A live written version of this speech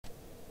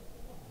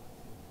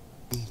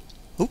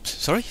Oops,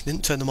 sorry,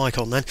 didn't turn the mic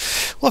on then.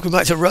 Welcome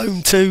back to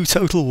Rome 2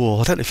 Total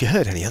War. I don't know if you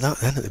heard any of that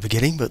then at the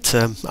beginning, but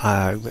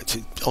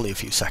only a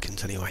few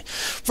seconds anyway.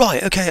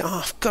 Right, okay,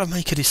 I've got to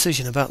make a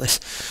decision about this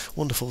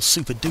wonderful,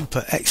 super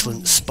duper,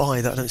 excellent spy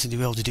that I don't seem to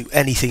be able to do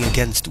anything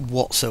against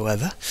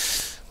whatsoever,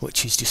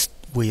 which is just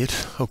weird.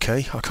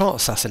 Okay, I can't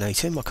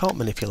assassinate him, I can't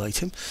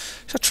manipulate him.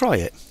 Should I try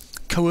it?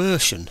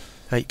 Coercion,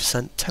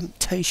 8%,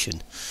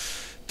 temptation,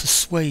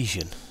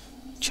 persuasion,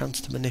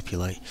 chance to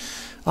manipulate.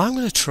 I'm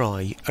going to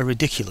try a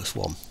ridiculous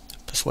one.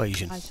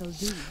 Persuasion.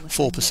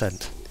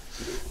 4%.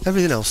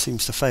 Everything else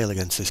seems to fail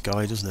against this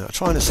guy, doesn't it? I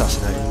try and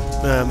assassinate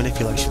him.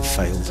 Manipulation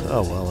failed.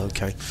 Oh well,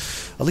 okay.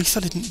 At least I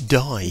didn't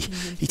die.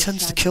 He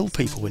tends to kill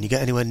people when you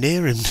get anywhere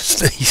near him,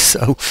 doesn't he?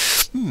 So,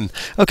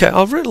 okay,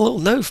 I've written a little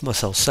note for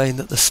myself saying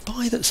that the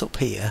spy that's up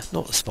here,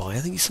 not the spy, I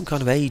think he's some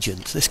kind of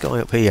agent, this guy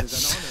up here,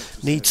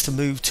 needs to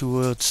move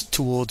towards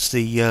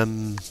the, I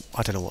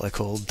don't know what they're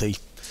called,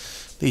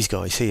 these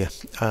guys here,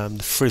 the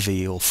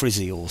Frizzy or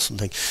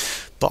something,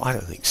 but I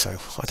don't think so.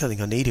 I don't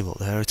think I need him up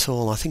there at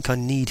all. I think I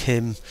need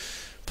him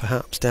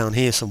perhaps down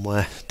here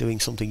somewhere, doing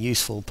something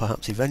useful,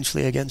 perhaps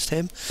eventually against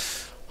him.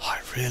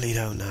 I really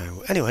don't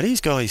know. Anyway, these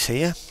guys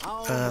here,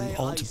 I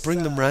want to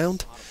bring them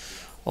round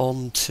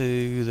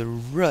onto the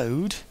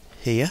road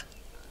here.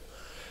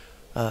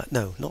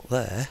 No, not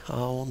there. I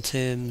want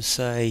him,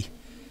 say,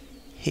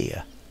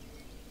 here.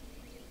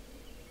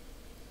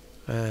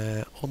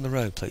 On the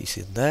road, please.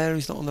 In there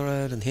he's not on the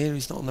road, and here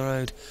he's not on the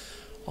road.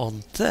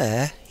 On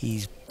there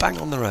he's bang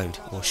on the road,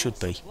 or should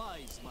be.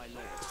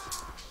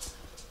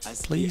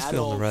 Please be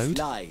on the road.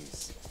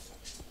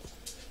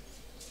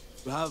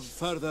 We have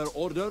further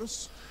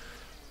orders.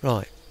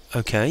 Right.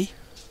 Okay.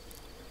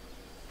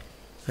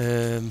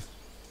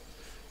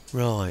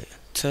 Right.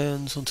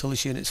 Turns until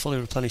this unit's fully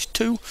replenished.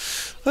 2.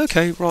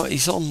 Okay, right,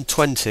 he's on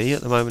 20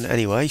 at the moment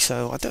anyway,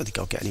 so I don't think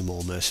I'll get any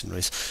more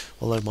mercenaries,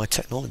 although my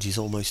technology's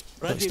almost,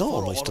 no, it's not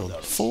almost done.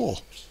 4.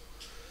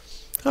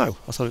 Oh,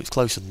 I thought it was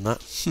closer than that.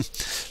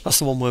 That's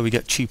the one where we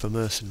get cheaper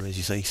mercenaries,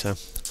 you see, so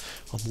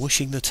I'm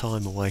wishing the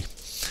time away.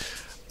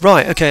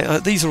 Right, okay,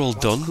 these are all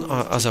done,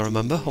 as I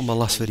remember, on my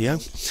last video.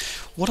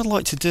 What I'd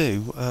like to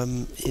do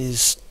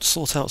is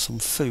sort out some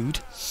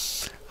food.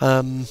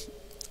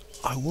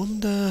 I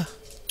wonder...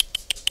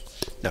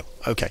 No,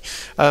 okay.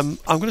 I'm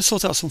going to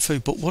sort out some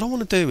food, but what I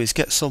want to do is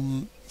get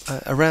some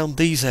around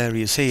these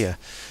areas here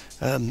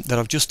that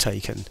I've just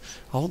taken.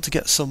 I want to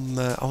get some.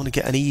 I want to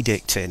get an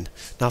edict in.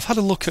 Now I've had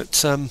a look at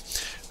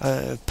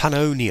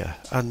Pannonia,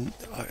 and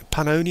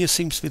Pannonia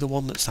seems to be the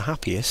one that's the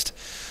happiest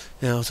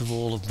out of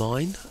all of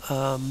mine.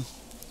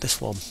 This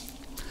one.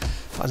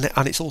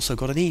 And it's also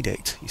got an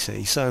edict, you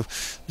see, so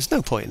there's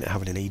no point in it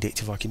having an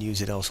edict if I can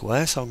use it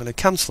elsewhere, so I'm going to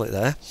cancel it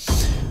there.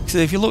 So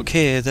if you look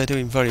here, they're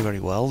doing very, very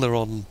well. They're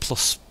on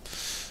plus,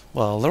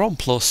 well, they're on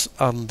plus,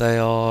 and they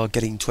are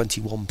getting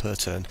 21 per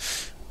turn,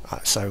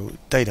 so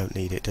they don't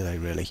need it, do they,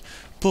 really?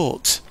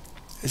 But,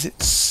 is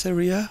it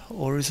Syria,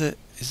 or is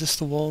this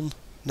the one?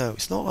 No,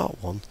 it's not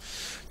that one.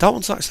 That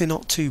one's actually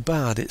not too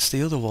bad, it's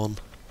the other one.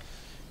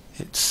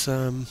 It's,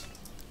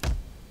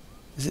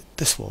 is it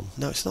this one?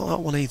 No, it's not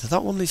that one either.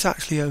 That one is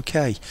actually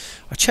okay.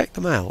 I checked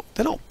them out.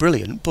 They're not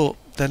brilliant, but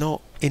they're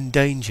not in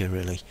danger,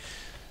 really.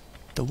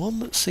 The one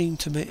that seemed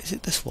to me... Is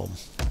it this one?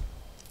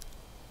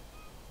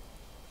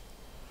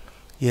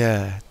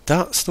 Yeah,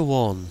 that's the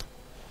one.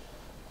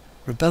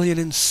 Rebellion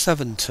in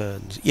 7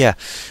 turns. Yeah,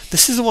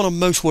 this is the one I'm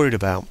most worried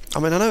about.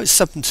 I mean, I know it's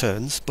 7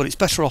 turns, but it's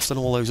better off than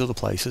all those other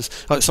places.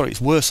 Oh, sorry, it's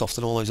worse off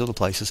than all those other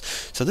places.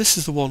 So this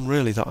is the one,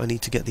 really, that I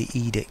need to get the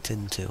edict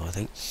into, I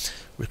think.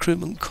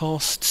 Recruitment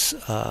costs,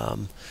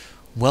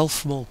 wealth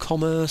from all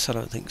commerce, I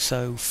don't think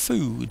so.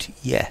 Food,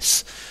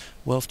 yes.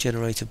 Wealth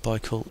generated by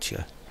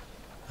culture.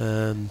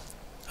 And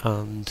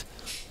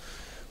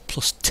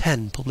plus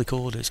 10 public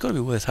order. It's got to be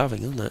worth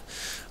having, isn't it?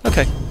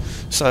 Okay,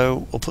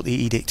 so we'll put the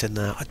edict in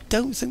there. I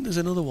don't think there's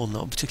another one that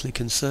I'm particularly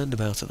concerned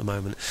about at the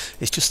moment.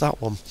 It's just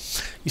that one.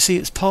 You see,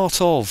 it's part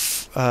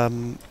of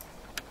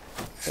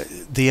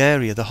the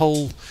area, the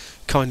whole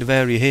kind of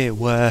area here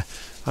where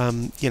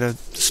you know,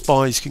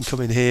 spies can come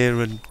in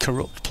here and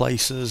corrupt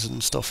places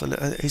and stuff, and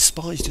his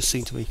spies just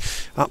seem to be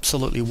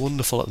absolutely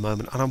wonderful at the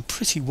moment, and I'm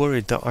pretty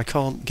worried that I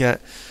can't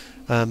get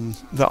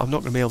that I'm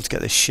not going to be able to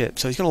get this ship,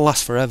 so he's going to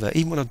last forever.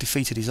 Even when I've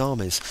defeated his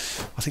armies,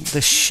 I think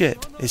this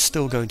ship is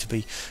still going to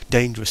be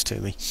dangerous to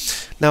me.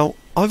 Now,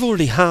 I've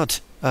already had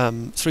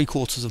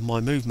 3/4 of my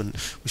movement,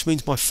 which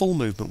means my full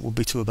movement will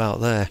be to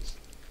about there,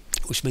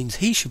 which means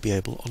he should be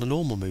able, on a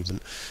normal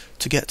movement,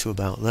 to get to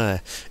about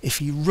there. If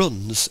he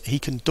runs, he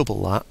can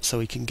double that, so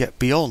he can get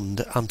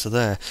beyond and to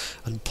there,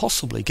 and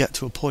possibly get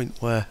to a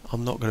point where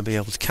I'm not going to be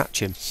able to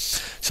catch him.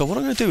 So what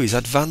I'm going to do is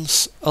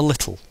advance a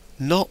little,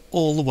 not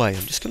all the way.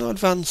 I'm just going to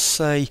advance,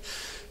 say,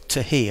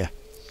 to here,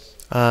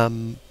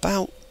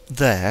 about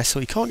there, so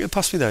he can't get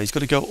past me there. He's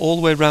got to go all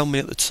the way around me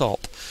at the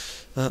top.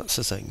 That's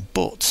the thing.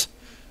 But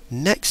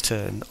next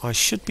turn, I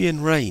should be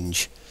in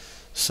range,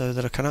 so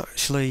that I can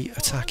actually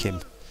attack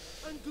him.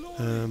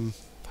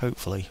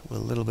 Hopefully,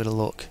 with a little bit of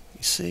luck.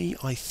 You see,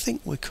 I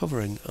think we're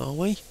covering, are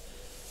we?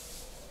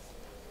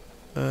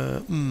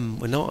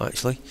 We're not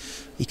actually.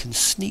 He can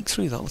sneak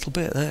through that little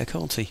bit there,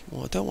 can't he?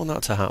 Well, I don't want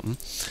that to happen.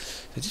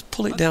 So just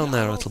pull it down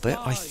there a little bit.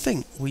 I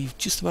think we've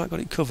just about got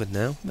it covered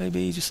now.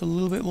 Maybe just a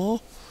little bit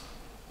more.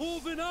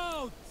 Moving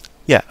out.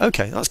 Yeah,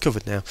 okay, that's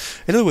covered now.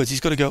 In other words, he's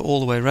got to go all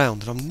the way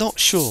around, and I'm not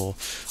sure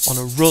on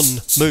a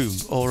run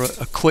move or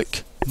a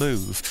quick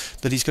move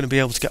that he's going to be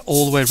able to get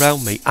all the way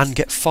around me and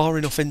get far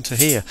enough into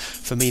here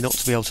for me not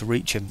to be able to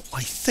reach him.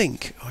 I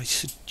think I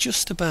should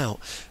just about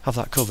have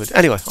that covered.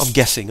 Anyway, I'm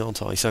guessing,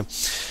 aren't I? So,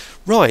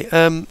 right,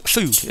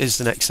 food is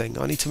the next thing.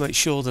 I need to make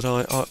sure that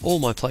all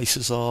my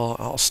places are.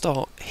 I'll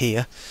start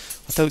here.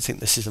 I don't think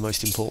this is the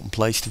most important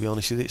place, to be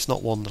honest with you. It's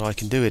not one that I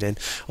can do it in.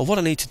 And what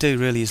I need to do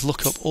really is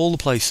look up all the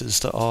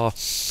places that are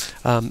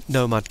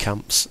nomad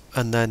camps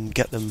and then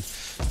get them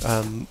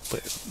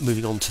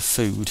moving on to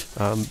food,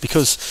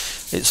 because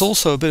it's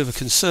also a bit of a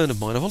concern of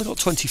mine. I've only got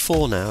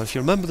 24 now. If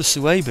you remember the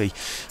Suebi,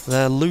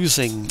 they're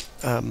losing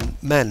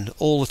men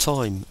all the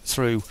time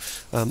through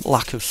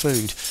lack of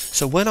food.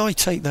 So when I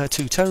take their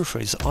 2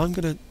 territories, I'm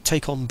going to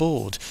take on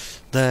board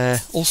their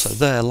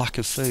lack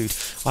of food.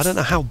 I don't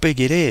know how big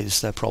it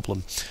is, their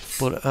problem,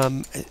 but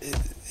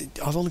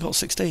I've only got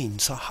 16,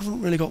 so I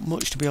haven't really got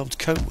much to be able to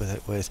cope with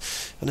it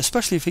with. And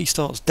especially if he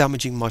starts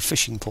damaging my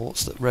fishing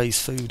ports that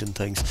raise food and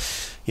things,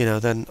 you know,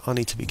 then I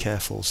need to be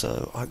careful.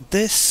 So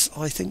this,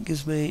 I think,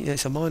 gives me,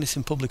 it's a minus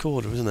in public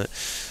order, isn't it?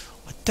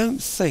 I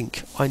don't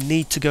think I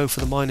need to go for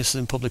the minuses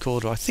in public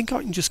order. I think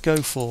I can just go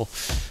for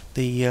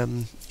the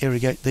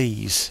irrigate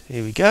these.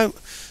 Here we go.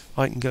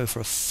 I can go for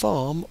a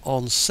farm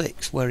on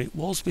 6 where it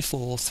was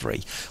before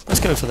 3. Let's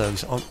go for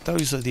those.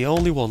 Those are the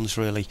only ones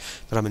really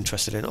that I'm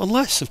interested in,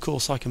 unless of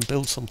course I can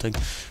build something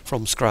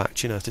from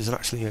scratch, you know, if there's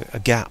actually a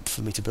gap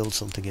for me to build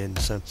something in.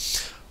 So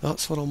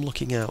that's what I'm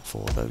looking out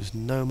for, those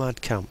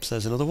nomad camps.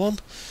 There's another one.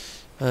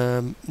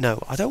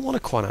 No, I don't want a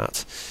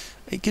Quanat.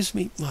 It gives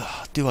me,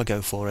 do I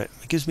go for it?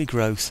 It gives me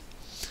growth.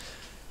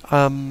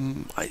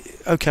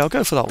 Okay, I'll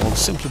go for that one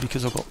simply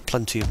because I've got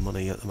plenty of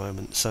money at the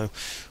moment, so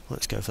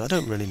let's go for that. I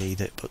don't really need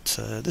it, but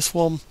this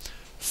one,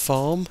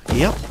 farm,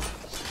 yep.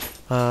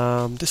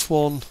 This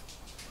one,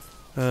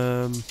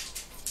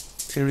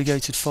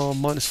 irrigated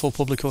farm, -4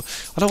 public. I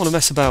don't want to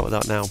mess about with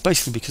that now,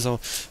 basically because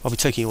I'll be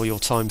taking all your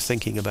time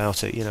thinking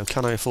about it. You know,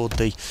 can I afford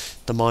the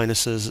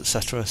minuses,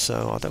 etc.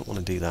 So I don't want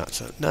to do that.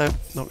 So no,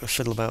 not going to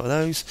fiddle about with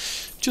those.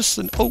 Just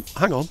oh,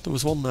 hang on, there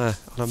was one there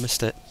and I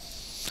missed it.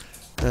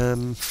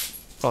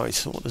 Right,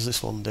 so what does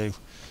this one do?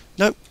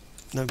 Nope,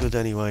 no good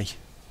anyway.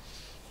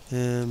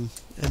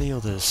 Any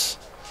others?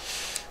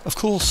 Of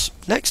course,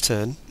 next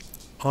turn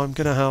I'm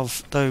going to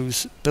have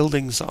those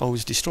buildings that I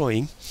was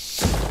destroying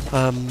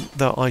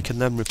that I can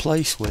then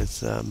replace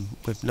with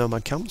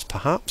nomad camps,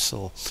 perhaps,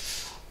 or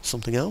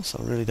something else.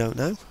 I really don't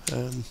know.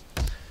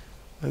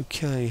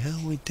 Okay, how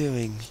are we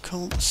doing?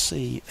 Can't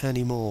see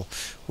any more.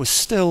 We're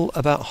still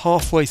about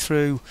halfway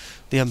through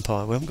the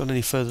empire. We haven't gone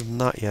any further than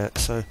that yet,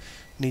 so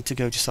need to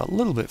go just a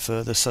little bit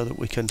further so that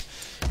we can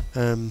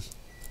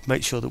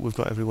make sure that we've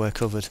got everywhere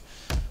covered.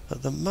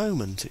 At the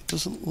moment it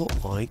doesn't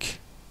look like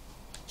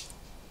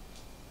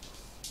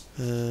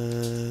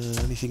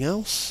anything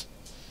else.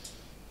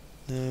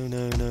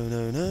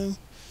 No.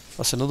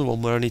 That's another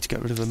one where I need to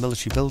get rid of a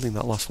military building,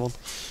 that last one.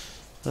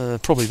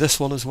 Probably this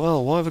one as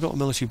well. Why have I got a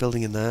military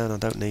building in there and I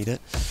don't need it?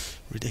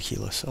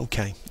 Ridiculous.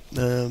 Okay.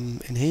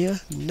 In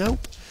here?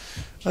 Nope.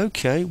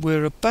 Okay,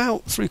 we're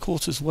about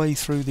 3/4 way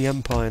through the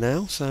empire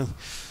now, so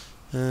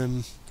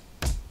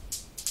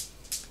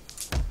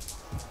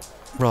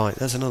right,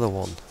 there's another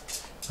one,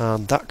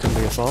 and that can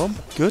be a farm.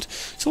 Good.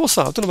 So what's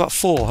that? I've done about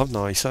 4, haven't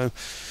I? So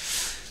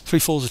 3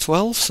 4s are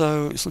 12,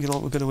 so it's looking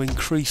like we're going to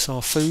increase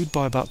our food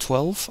by about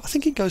 12. I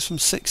think it goes from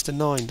 6 to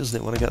 9, doesn't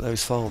it, when I get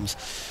those farms?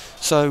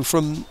 So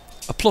from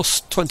a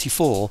plus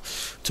 24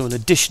 to an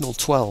additional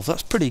 12,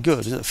 that's pretty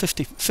good, isn't it?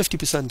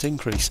 50%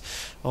 increase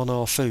on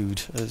our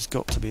food has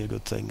got to be a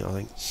good thing, I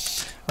think.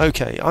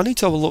 Okay, I need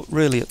to have a look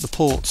really at the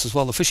ports as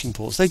well, the fishing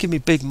ports. They give me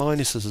big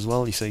minuses as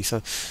well, you see,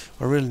 so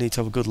I really need to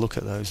have a good look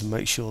at those and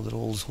make sure that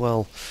all's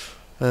well.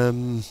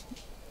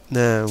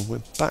 Now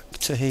we're back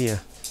to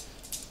here.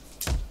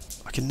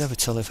 I can never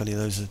tell if any of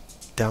those are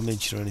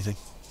damaged or anything.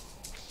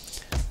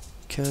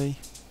 Okay,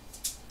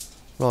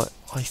 right,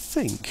 I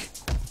think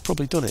we've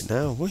probably done it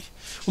now, have we?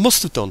 We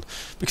must have done,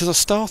 because I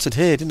started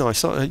here, didn't I? I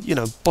started, you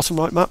know, bottom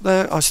right map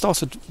there. I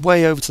started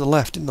way over to the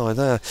left, didn't I,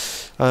 there?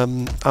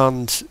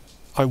 And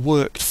I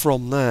worked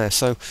from there,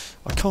 so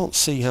I can't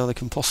see how there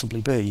can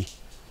possibly be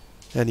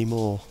any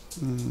more.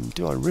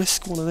 Do I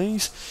risk one of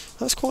these?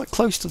 That's quite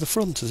close to the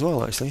front as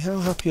well, actually. How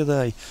happy are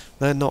they?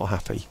 They're not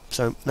happy,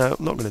 so no,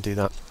 I'm not going to do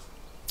that.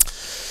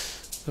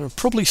 There are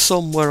probably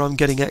some where I'm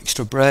getting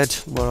extra bread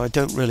where I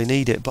don't really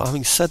need it, but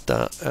having said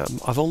that,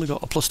 I've only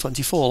got a plus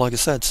 24, like I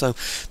said, so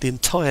the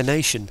entire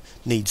nation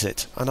needs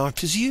it, and I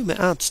presume it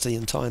adds to the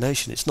entire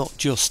nation. It's not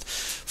just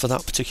for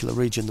that particular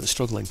region that's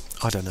struggling.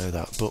 I don't know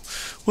that, but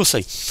we'll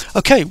see.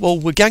 Okay, well,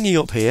 we're ganging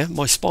up here.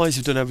 My spies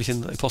have done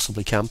everything that they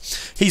possibly can.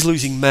 He's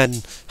losing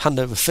men hand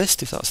over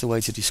fist, if that's the way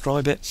to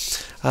describe it,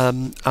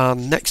 and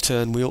next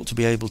turn we ought to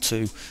be able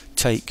to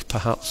take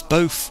perhaps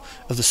both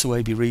of the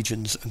Suebi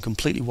regions and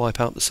completely wipe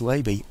out the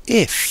Suebi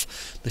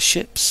if the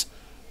ships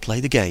play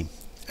the game.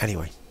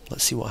 Anyway,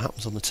 let's see what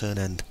happens on the turn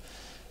end.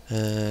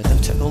 No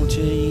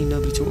technology,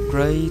 nobody to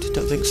upgrade,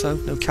 don't think so,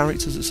 no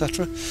characters,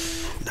 etc.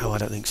 No, I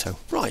don't think so.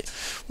 Right,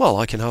 well,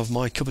 I can have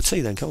my cup of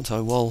tea then, can't I,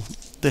 while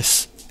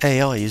this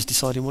AI is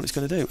deciding what it's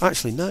going to do.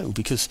 Actually, no,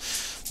 because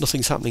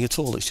nothing's happening at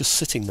all, it's just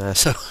sitting there,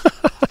 so...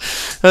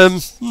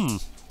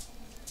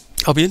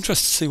 I'll be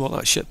interested to see what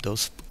that ship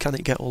does. Can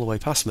it get all the way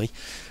past me?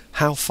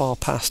 How far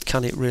past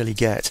can it really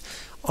get?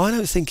 I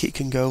don't think it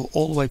can go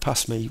all the way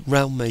past me,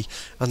 round me,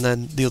 and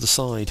then the other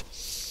side.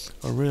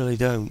 I really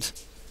don't.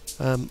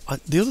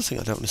 The other thing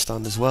I don't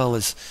understand as well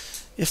is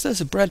if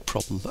there's a bread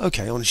problem,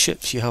 okay, on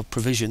ships you have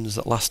provisions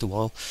that last a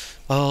while.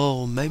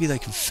 Oh, maybe they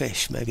can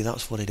fish, maybe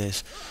that's what it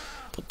is.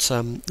 But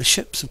the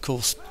ships, of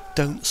course,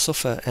 don't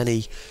suffer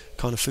any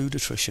kind of food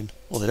attrition.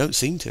 Well, they don't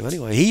seem to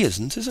anyway. He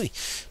isn't, is he?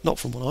 Not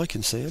from what I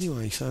can see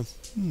anyway, so...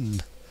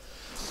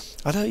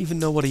 I don't even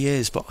know what he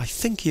is, but I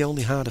think he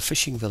only had a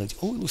fishing village.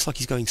 Oh, it looks like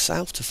he's going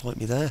south to fight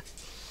me there.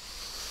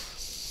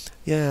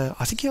 Yeah,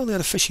 I think he only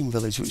had a fishing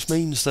village, which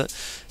means that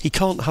he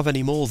can't have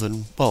any more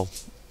than, well,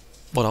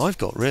 what I've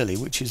got really,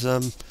 which is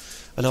an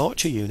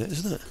archer unit,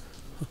 isn't it?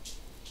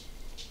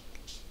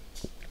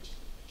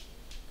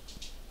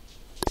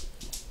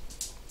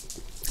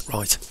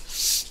 Right.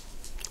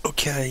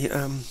 Okay,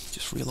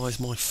 just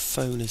realised my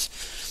phone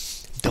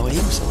is dying,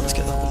 so let's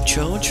get that on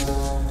charge.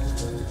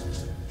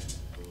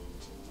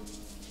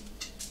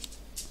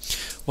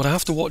 What I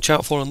have to watch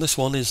out for on this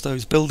one is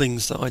those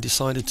buildings that I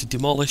decided to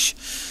demolish,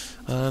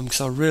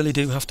 because I really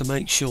do have to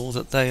make sure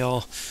that they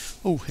are...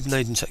 Oh, hidden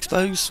agents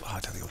exposed. I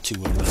don't think I'm too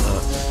worried about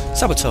that.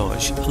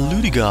 Sabotage.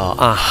 Ludigar.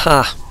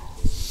 Aha!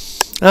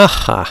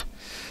 Aha!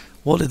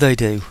 What did they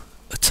do?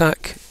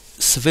 Attack.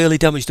 Severely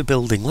damaged a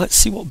building. Let's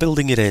see what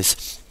building it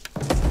is.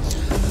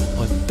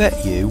 I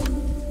bet you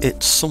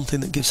it's something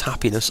that gives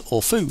happiness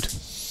or food.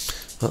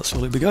 That's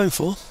what he'll be going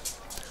for.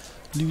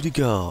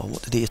 Ludigar.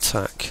 What did he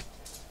attack?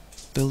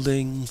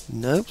 Building...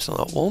 No, it's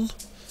not that one.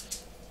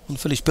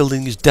 Unfinished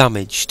building is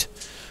damaged.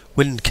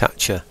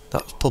 Windcatcher.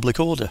 That's public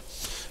order.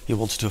 He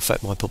wanted to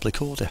affect my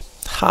public order.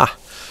 Ha!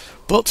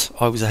 But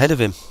I was ahead of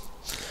him.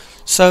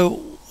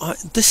 So,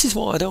 this is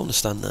what I don't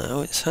understand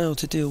now. It's how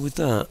to deal with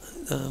that.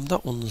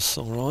 That one's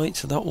alright.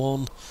 So that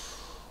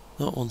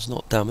one's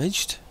not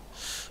damaged.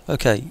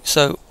 Okay,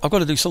 so I've got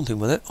to do something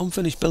with it.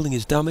 Unfinished building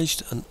is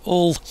damaged and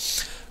all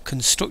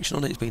construction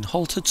on it has been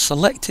halted.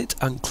 Select it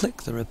and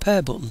click the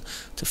repair button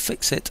to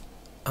fix it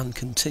and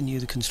continue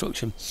the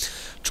construction.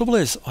 Trouble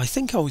is, I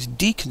think I was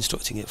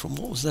deconstructing it from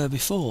what was there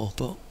before,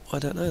 but I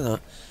don't know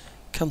that.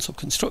 Cancel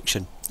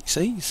construction. You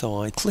see?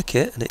 So I click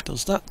it and it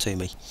does that to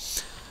me.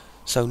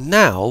 So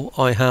now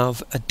I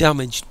have a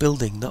damaged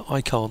building that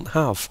I can't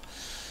have.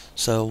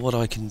 So what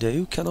I can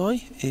do, can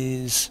I,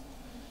 is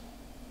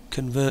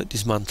convert,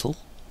 dismantle,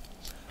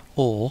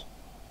 or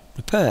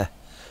repair.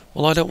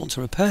 Well, I don't want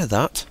to repair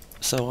that,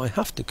 so I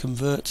have to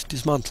convert,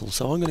 dismantle.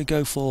 So I'm going to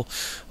go for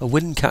a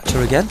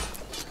windcatcher again.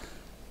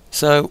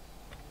 So,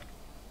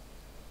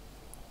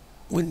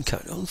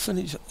 windcatcher,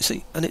 unfinished,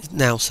 see, and it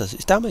now says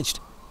it's damaged.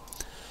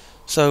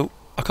 So,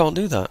 I can't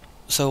do that.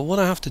 So what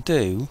I have to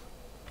do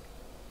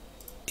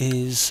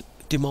is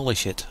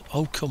demolish it.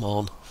 Oh, come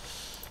on.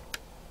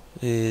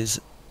 I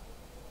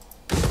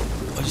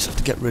just have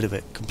to get rid of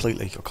it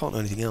completely. I can't do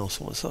anything else.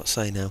 What does that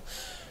say now?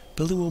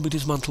 Building will be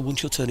dismantled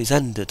once your turn is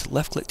ended.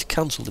 Left click to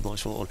cancel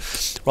demolition.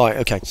 Right,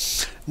 okay.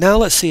 Now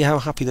let's see how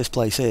happy this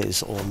place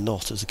is, or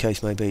not, as the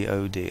case may be.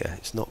 Oh dear,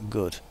 it's not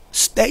good.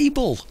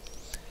 Stable!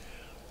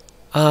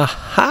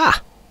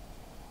 Aha!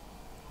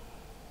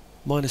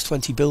 Minus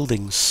 20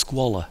 buildings,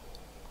 squalor.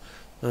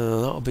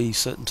 That'll be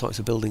certain types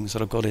of buildings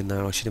that I've got in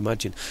there, I should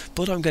imagine.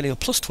 But I'm getting a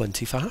plus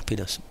 20 for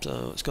happiness,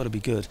 so it's got to be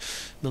good.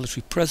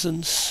 Military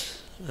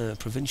presence,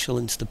 provincial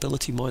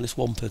instability,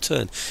 -1 per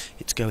turn.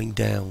 It's going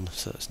down,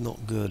 so it's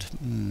not good.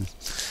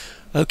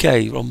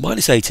 Okay, we're on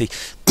minus 80,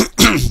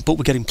 but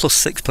we're getting plus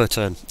 6 per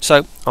turn,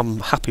 so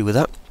I'm happy with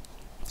that.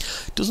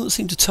 Doesn't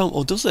seem to tell,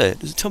 or does it?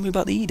 Does it tell me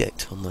about the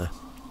edict on there?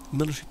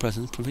 Military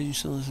presence,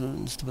 provincial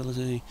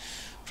instability,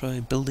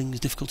 try buildings,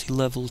 difficulty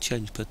level,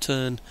 change per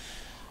turn.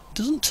 It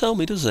doesn't tell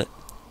me, does it?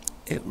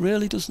 It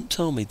really doesn't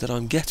tell me that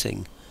I'm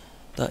getting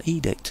that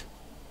edict.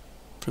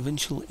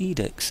 Provincial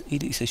edicts.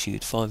 Edicts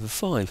issued 5 of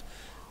 5.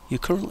 You're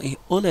currently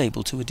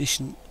unable to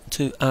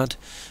add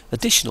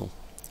additional.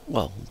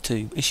 Well,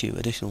 to issue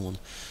additional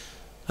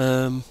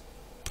ones.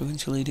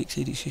 Provincial edicts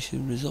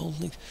issued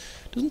resolved. It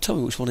doesn't tell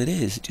me which one it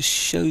is. It just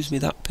shows me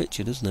that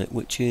picture, doesn't it?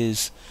 Which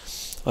is,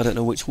 I don't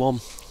know which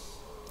one.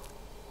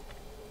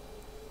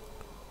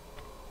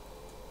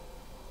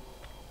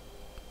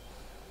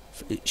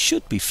 It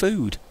should be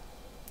food.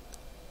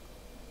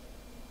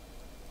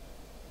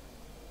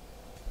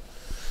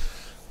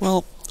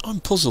 Well, I'm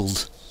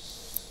puzzled.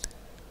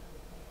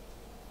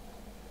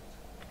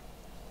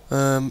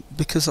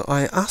 Because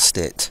I asked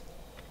it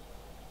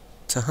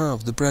to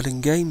have the bread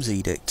and games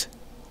edict.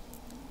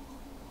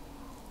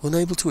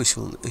 Unable to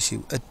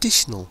issue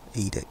additional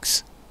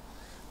edicts.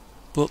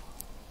 But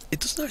it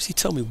doesn't actually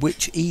tell me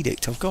which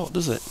edict I've got,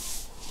 does it?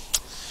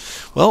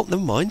 Well,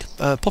 never mind.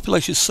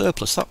 Population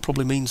surplus, that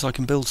probably means I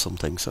can build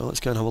something, so let's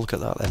go and have a look at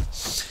that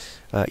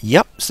then.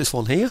 Yep, it's this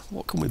one here.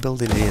 What can we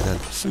build in here then?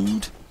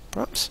 Food,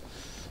 perhaps?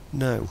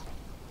 No.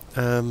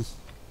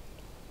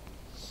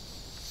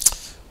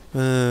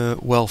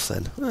 Wealth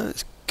then.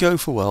 Let's go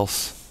for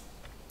wealth.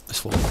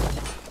 This one.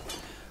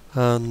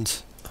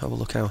 And have a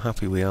look how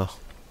happy we are.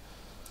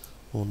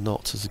 Or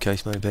not, as the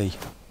case may be.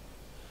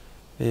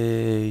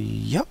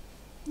 Yep.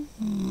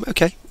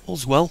 Okay,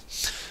 all's well.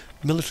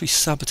 Military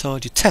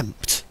sabotage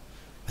attempt.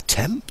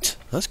 Attempt?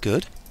 That's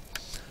good.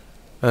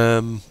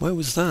 Where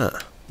was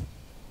that?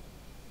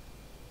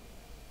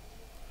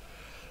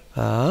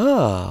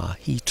 Ah,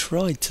 he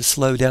tried to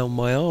slow down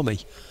my army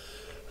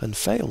and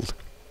failed.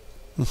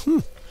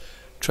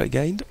 Trait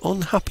gained.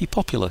 Unhappy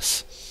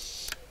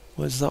populace.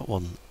 Where's that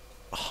one?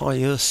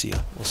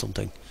 Hyercia or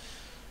something.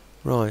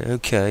 Right,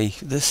 okay.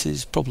 This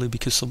is probably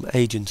because some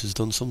agent has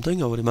done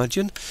something, I would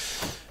imagine.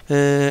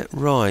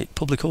 Right,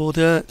 public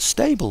order.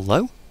 Stable,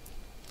 though.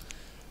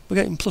 We're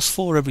getting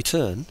 +4 every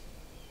turn.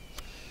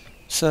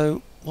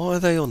 So, why are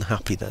they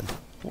unhappy then?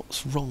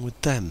 What's wrong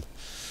with them?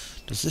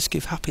 Does this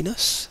give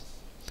happiness?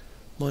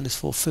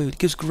 -4 food. It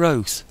gives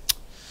growth.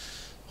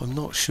 I'm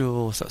not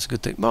sure if that's a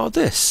good thing. Well,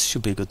 this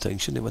should be a good thing,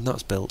 shouldn't it, when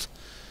that's built?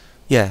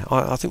 Yeah,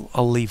 I think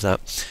I'll leave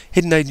that.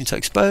 Hidden agent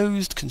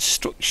exposed.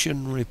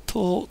 Construction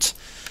report.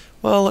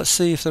 Well, let's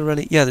see if there are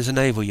any... Yeah, there's a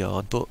naval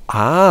yard, but...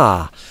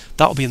 Ah!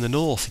 That'll be in the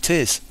north. It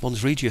is.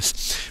 Mons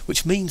Regius.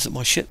 Which means that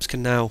my ships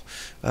can now...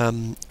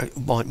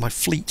 my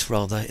fleet,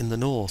 rather, in the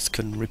north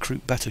can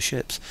recruit better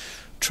ships.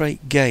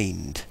 Trait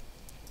gained.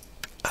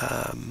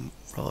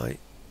 Right.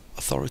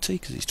 Authority,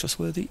 because he's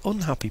trustworthy.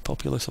 Unhappy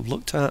populace I've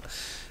looked at.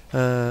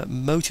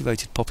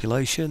 Motivated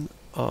population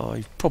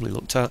I've probably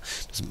looked at.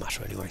 Doesn't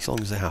matter anyway, as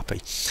long as they're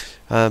happy.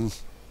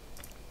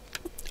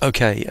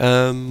 Okay,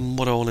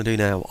 what do I want to do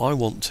now? I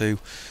want to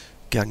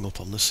gang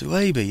up on the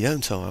Suebi,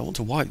 don't I? I want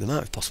to wipe them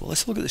out if possible.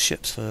 Let's look at the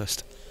ships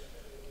first.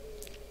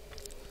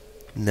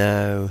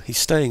 No, he's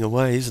staying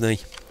away, isn't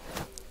he?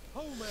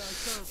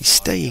 He's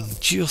staying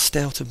just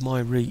out of my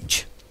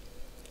reach.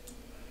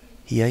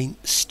 He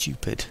ain't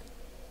stupid.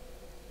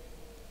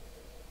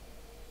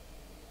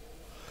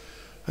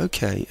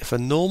 Okay, if a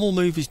normal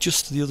move is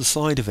just to the other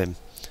side of him,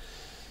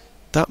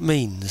 that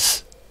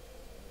means...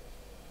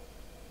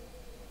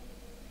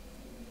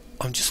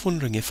 I'm just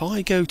wondering, if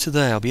I go to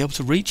there, I'll be able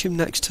to reach him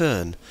next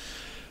turn,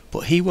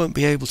 but he won't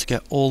be able to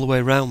get all the way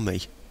around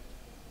me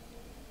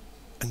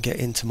and get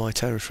into my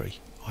territory.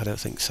 I don't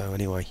think so,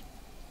 anyway.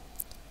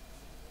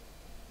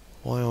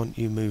 Why aren't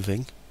you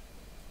moving?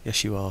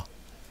 Yes, you are.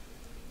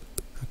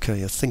 Okay,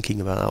 you're thinking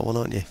about that one,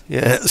 aren't you?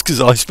 Yeah, it's because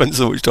I spent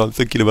so much time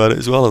thinking about it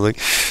as well, I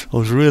think. I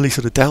was really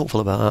sort of doubtful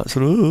about that.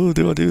 Sort of, oh,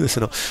 do I do this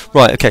or not?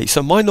 Right, okay,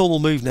 so my normal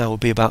move now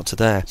would be about to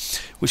there,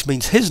 which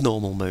means his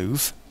normal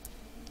move...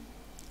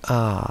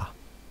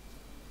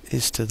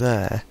 is to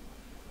there,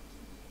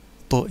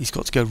 but he's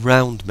got to go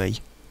round me,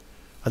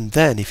 and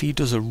then if he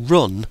does a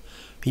run,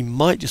 he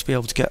might just be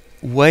able to get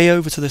way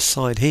over to this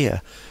side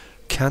here.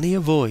 Can he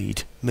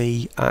avoid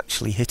me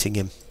actually hitting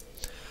him?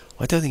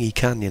 I don't think he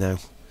can, you know.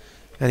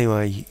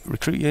 Anyway,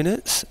 recruit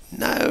units?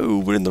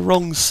 No, we're in the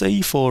wrong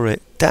sea for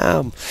it.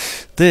 Damn,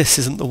 this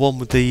isn't the one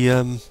with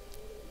the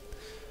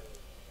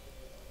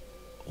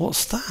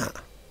what's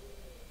that?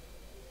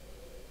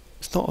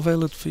 It's not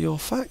available for your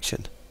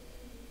faction.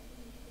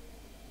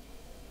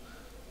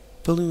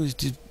 Building was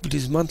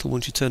dismantled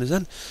once you turn his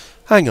end.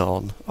 Hang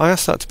on, I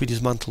asked that to be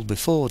dismantled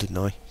before, didn't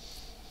I?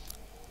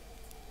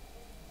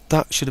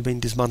 That should have been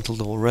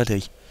dismantled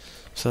already.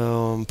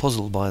 So I'm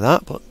puzzled by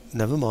that, but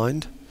never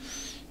mind.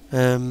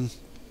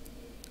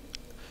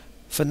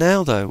 For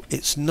now though,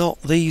 it's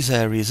not these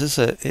areas, is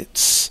it?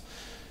 It's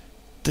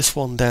this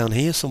one down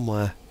here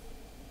somewhere.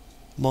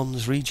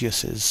 Mons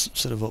Regius is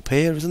sort of up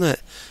here, isn't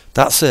it?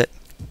 That's it.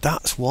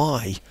 That's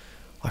why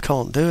I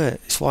can't do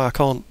it. It's why I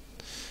can't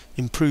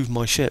improve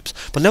my ships.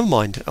 But never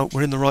mind,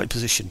 we're in the right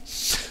position.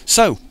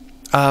 So,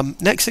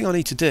 next thing I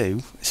need to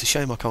do, it's a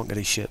shame I can't get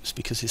his ships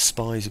because his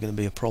spies are going to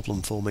be a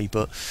problem for me,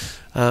 but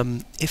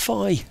if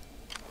I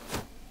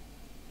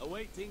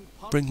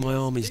bring my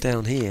armies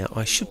down here,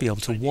 I should be able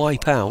to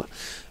wipe out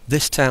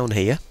this town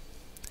here.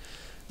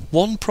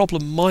 One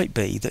problem might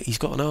be that he's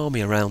got an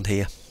army around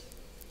here,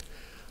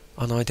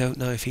 and I don't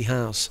know if he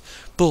has.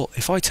 But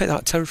if I take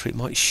that territory, it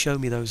might show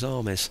me those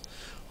armies.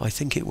 I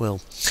think it will.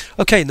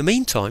 Okay, in the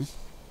meantime,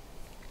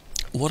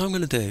 what I'm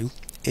going to do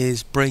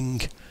is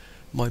bring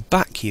my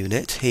back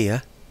unit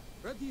here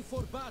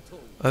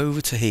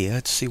over to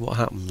here to see what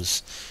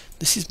happens.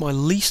 This is my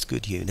least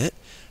good unit.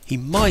 He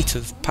might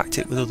have packed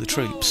it with other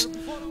troops,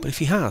 but if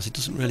he has, it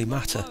doesn't really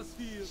matter.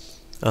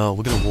 Oh,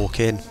 we're going to walk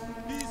in.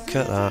 Look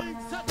at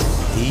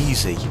that.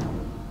 Easy.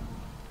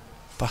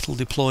 Battle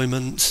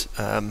deployment.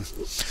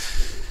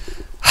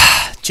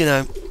 Do you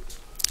know,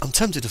 I'm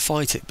tempted to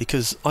fight it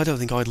because I don't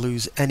think I'd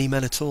lose any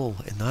men at all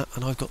in that,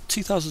 and I've got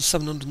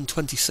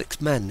 2,726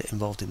 men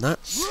involved in that.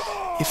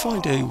 If I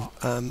do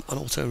an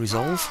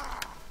auto-resolve,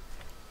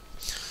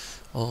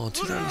 Oh,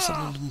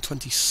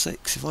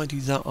 2,726. If I do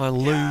that, I'll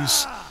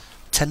lose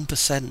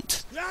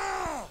 10%.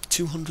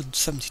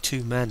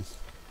 272 men.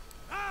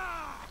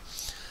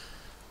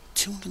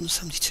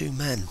 272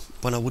 men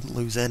when I wouldn't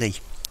lose any.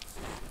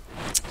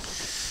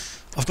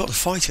 I've got to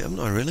fight it, haven't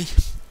I, really?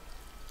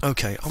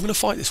 Okay, I'm going to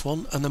fight this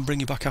one and then bring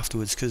you back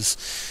afterwards, because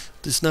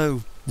there's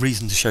no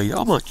reason to show you.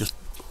 I might just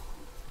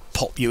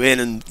pop you in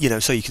and, you know,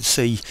 so you can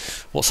see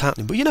what's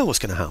happening. But you know what's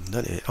going to happen,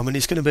 don't you? I mean,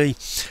 it's going to be...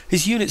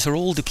 His units are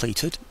all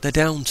depleted. They're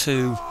down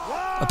to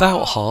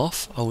about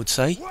half, I would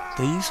say,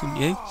 these, wouldn't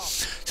you?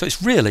 So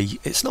it's really...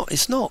 It's not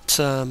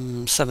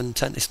 7,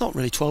 10... It's not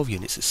really 12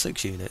 units, it's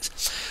 6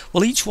 units.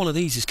 Well, each one of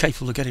these is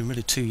capable of getting rid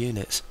of 2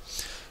 units.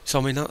 So,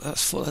 I mean,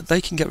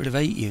 they can get rid of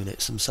 8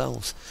 units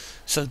themselves.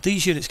 So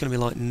these units are going to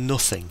be like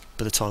nothing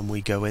by the time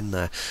we go in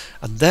there.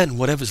 And then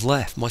whatever's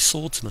left, my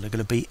swordsmen are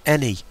going to be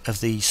any of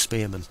these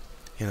spearmen.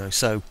 You know,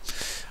 so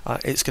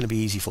it's going to be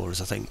easy for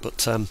us, I think.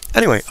 But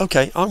anyway,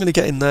 okay, I'm going to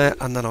get in there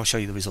and then I'll show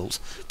you the results.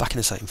 Back in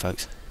a second,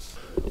 folks.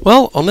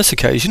 Well, on this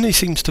occasion, he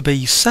seems to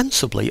be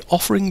sensibly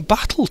offering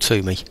battle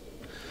to me.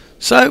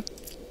 So,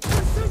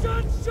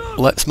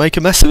 let's make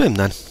a mess of him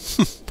then.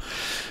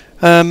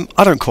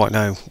 I don't quite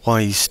know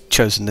why he's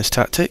chosen this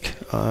tactic,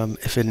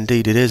 if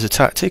indeed it is a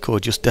tactic or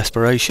just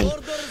desperation,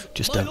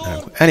 just don't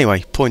know.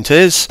 Anyway, point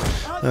is,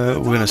 we're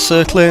going to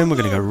circle him, we're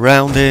going to go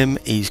round him,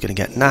 he's going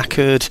to get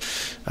knackered,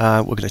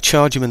 we're going to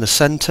charge him in the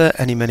centre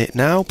any minute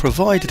now,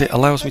 provided it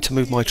allows me to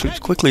move my troops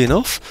quickly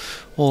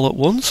enough, all at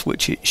once,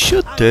 which it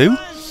should do,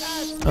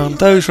 and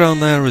those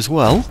round there as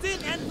well.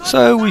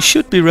 So we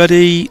should be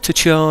ready to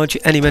charge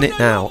any minute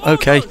now.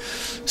 Okay,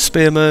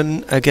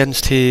 Spearman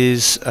against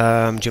his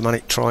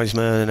Germanic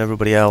tribesmen and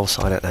everybody else,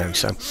 I don't know.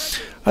 So,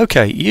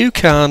 okay, you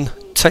can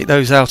take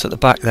those out at the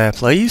back there,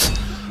 please.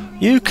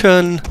 You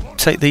can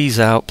take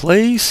these out,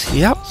 please.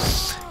 Yep.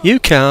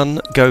 You can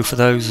go for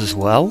those as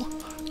well.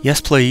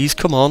 Yes, please.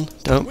 Come on.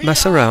 Don't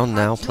mess around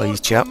now, please,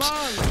 chaps.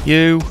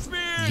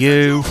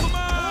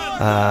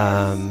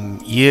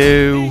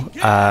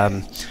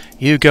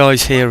 You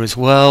guys here as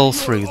well,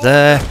 through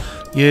there.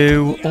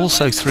 You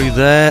also through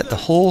there. The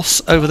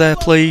horse over there,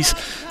 please.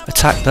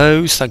 Attack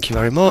those. Thank you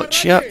very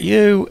much. Yeah,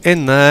 you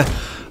in there.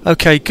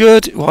 Okay,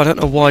 good. Well, I don't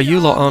know why you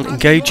lot aren't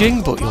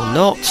engaging, but you're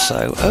not.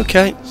 So,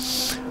 okay.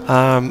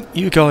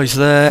 You guys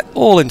there,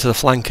 all into the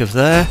flank of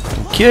there.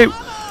 Thank you.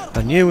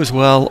 And you as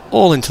well,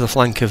 all into the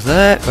flank of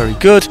there. Very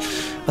good.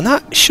 And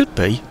that should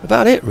be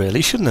about it,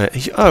 really, shouldn't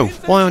it? Oh,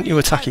 why aren't you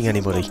attacking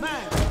anybody?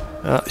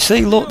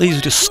 See, look, these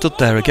have just stood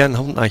there again,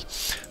 haven't they?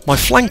 My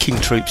flanking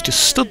troops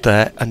just stood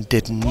there and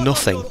did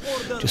nothing.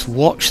 Just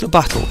watch the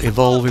battle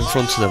evolve in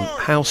front of them.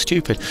 How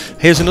stupid.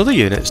 Here's another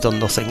unit that's done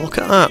nothing. Look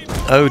at that.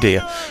 Oh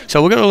dear.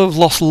 So we're going to have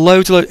lost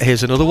loads of...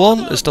 Here's another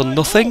one that's done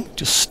nothing.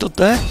 Just stood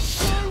there.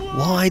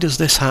 Why does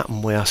this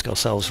happen, we ask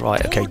ourselves.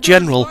 Right, okay,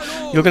 General,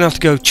 you're going to have to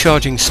go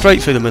charging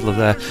straight through the middle of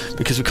there,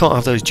 because we can't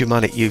have those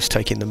Germanic youths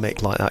taking the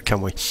mick like that, can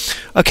we?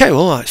 Okay,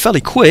 well, it's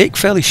fairly quick,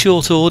 fairly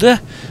short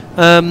order.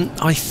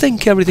 I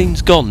think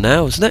everything's gone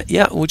now, isn't it?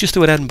 Yeah, we'll just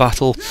do an end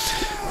battle,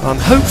 and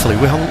hopefully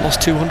we haven't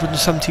lost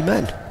 270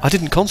 men. I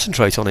didn't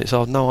concentrate on it, so I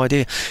had no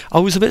idea. I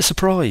was a bit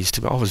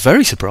surprised. I was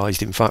very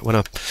surprised, in fact, when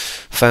I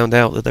found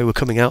out that they were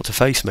coming out to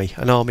face me,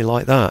 an army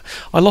like that.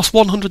 I lost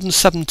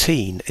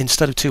 117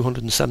 instead of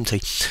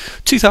 270.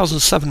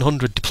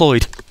 2,700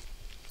 deployed.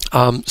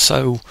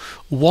 So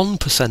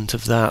 1%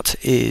 of that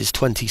is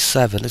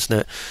 27, isn't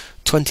it?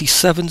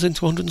 27's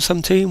into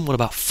 117. What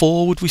about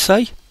 4, would we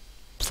say?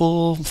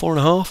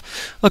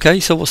 4.5. Okay,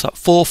 so what's that?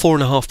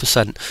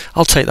 4.5%.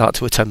 I'll take that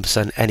to a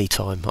 10% any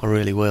time. I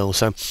really will.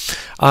 So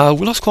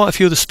we lost quite a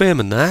few of the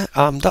spearmen there.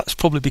 That's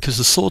probably because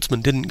the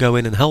swordsmen didn't go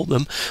in and help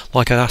them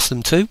like I asked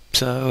them to.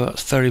 So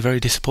that's very, very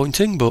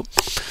disappointing. But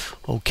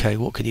okay,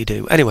 what can you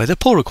do? Anyway, they're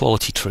poorer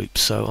quality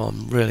troops, so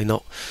I'm really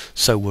not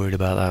so worried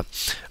about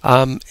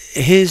that.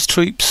 His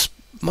troops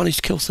managed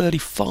to kill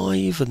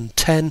 35 and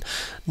 10.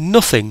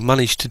 Nothing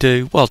managed to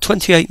do... Well,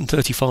 28 and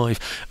 35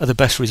 are the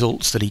best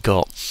results that he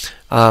got.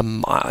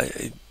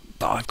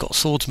 I've got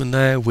swordsmen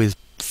there with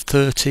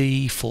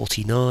 30,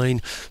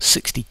 49,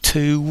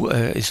 62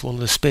 is one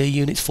of the spear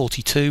units,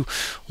 42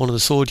 one of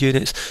the sword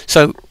units.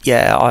 So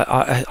yeah,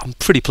 I'm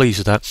pretty pleased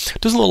with that.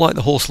 Doesn't look like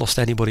the horse lost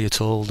anybody at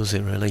all, does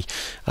it really?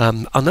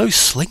 And those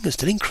slingers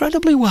did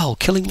incredibly well,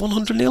 killing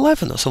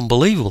 111. That's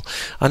unbelievable.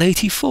 And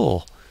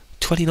 84.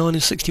 29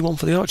 and 61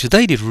 for the archers.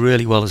 They did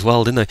really well as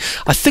well, didn't they?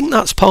 I think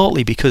that's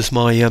partly because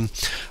my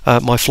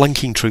my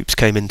flanking troops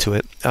came into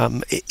it.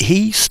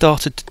 He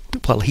started,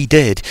 well, he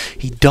did.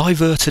 He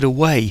diverted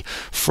away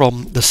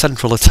from the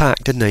central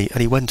attack, didn't he?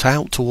 And he went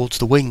out towards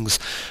the wings,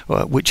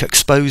 which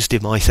exposed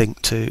him, I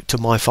think, to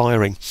my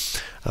firing.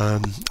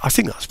 I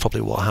think that's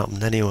probably what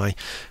happened anyway.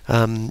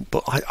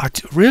 But I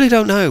really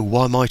don't know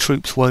why my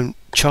troops won't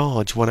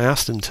charge when I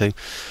ask them to.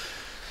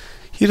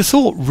 You'd have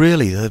thought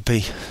really there'd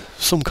be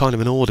some kind of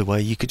an order where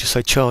you could just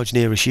say charge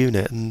nearest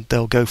unit and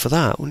they'll go for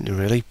that, wouldn't you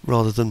really?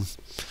 Rather than,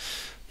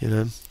 you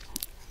know,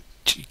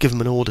 give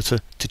them an order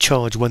to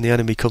charge when the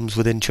enemy comes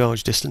within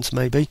charge distance,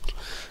 maybe?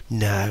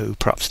 No,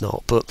 perhaps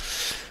not, but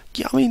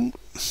yeah, I mean,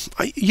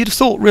 you'd have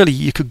thought really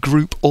you could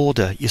group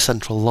order your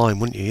central line,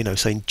 wouldn't you? You know,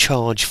 saying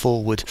charge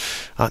forward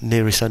at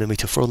nearest enemy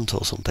to front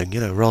or something, you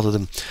know, rather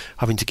than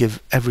having to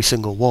give every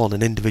single one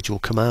an individual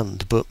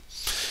command. But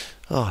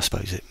I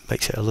suppose it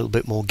makes it a little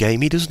bit more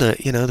gamey, doesn't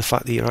it? You know, the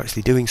fact that you're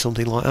actually doing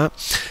something like that.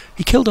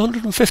 He killed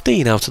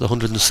 115 out of the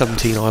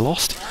 117 I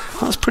lost.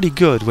 That's pretty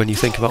good when you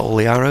think about all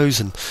the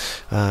arrows and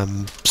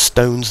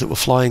stones that were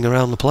flying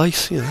around the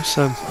place, you know.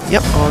 So,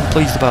 yep, I'm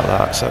pleased about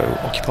that. So,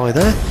 occupy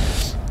there.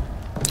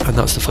 And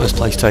that's the first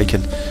place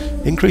taken.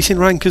 Increase in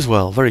rank as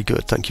well. Very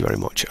good, thank you very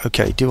much.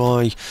 Okay, do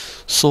I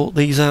sort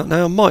these out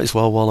now? Might as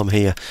well while I'm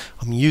here.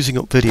 I'm using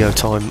up video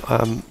time,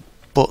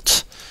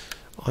 but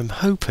I'm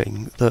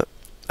hoping that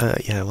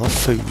yeah, well,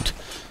 food.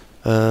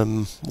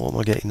 What am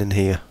I getting in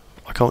here?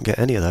 I can't get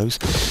any of those.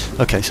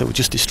 Okay, so we'll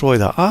just destroy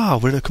that. Ah,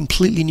 we're in a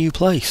completely new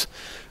place.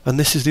 And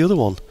this is the other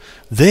one.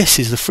 This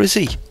is the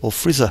Frizzy, or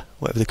Frizzer,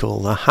 whatever they call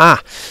them.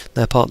 Aha!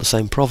 They're part of the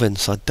same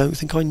province. I don't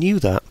think I knew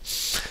that.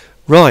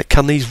 Right,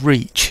 can these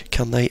reach?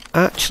 Can they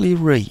actually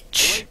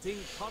reach?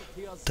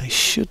 They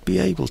should be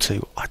able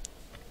to.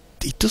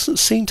 He doesn't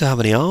seem to have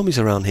any armies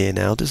around here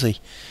now, does he?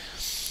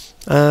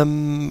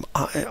 I'm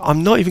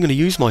not even going to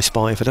use my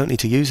spy if I don't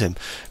need to use him,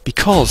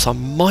 because I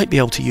might be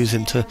able to use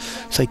him to,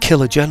 say,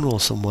 kill a general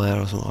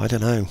somewhere or something. I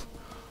don't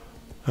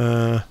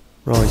know.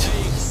 Right.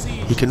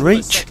 He can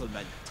reach.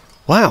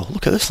 Wow,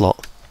 look at this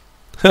lot.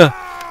 But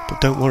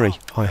don't worry,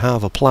 I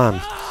have a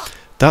plan.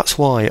 That's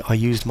why I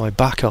used my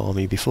back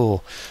army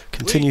before.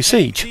 Continue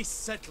siege.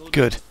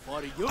 Good.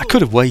 I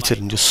could have waited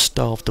and just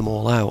starved them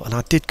all out, and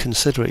I did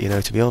consider it, you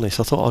know, to be honest.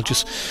 I thought I'll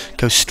just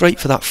go straight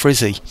for that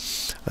Frizzy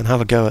and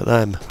have a go at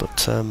them.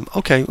 But,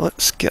 okay,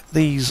 let's get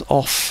these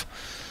off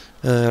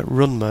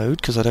run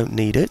mode, because I don't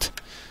need it.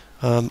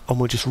 And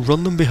we'll just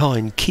run them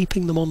behind,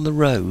 keeping them on the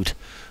road,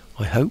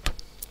 I hope.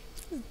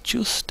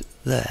 Just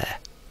there.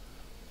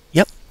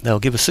 Yep, they'll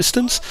give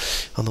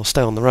assistance and they'll stay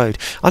on the road.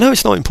 I know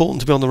it's not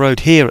important to be on the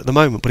road here at the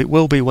moment, but it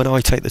will be when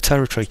I take the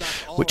territory,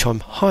 which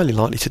I'm highly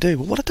likely to do.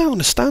 But what I don't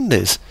understand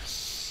is,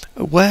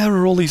 where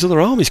are all these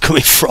other armies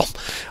coming from?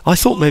 I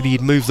thought maybe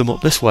you'd move them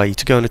up this way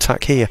to go and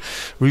attack here,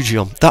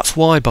 Rugion. That's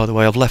why, by the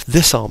way, I've left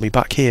this army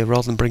back here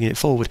rather than bringing it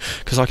forward,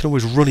 because I can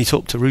always run it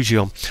up to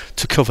Rugion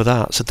to cover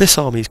that. So this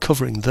army is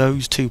covering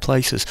those two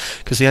places,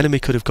 because the enemy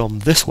could have gone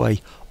this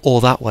way or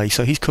that way,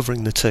 so he's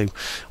covering the two.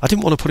 I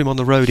didn't want to put him on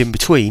the road in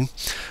between,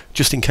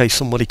 just in case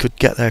somebody could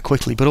get there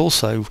quickly, but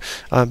also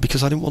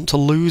because I didn't want to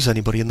lose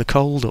anybody in the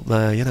cold up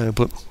there, you know,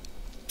 but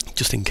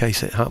just in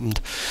case it happened.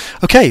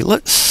 Okay,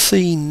 let's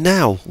see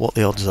now what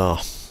the odds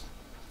are.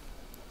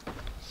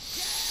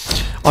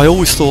 I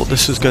always thought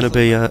this was going to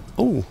be a...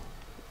 Oh,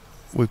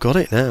 we've got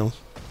it now.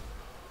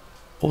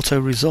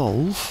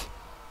 Auto-resolve,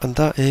 and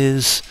that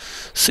is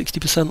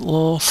 60%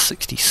 loss,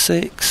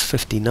 66,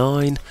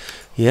 59.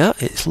 Yeah,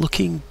 it's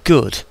looking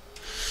good.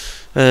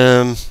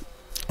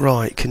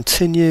 Right,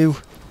 continue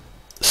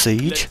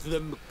siege.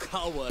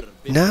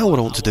 Now what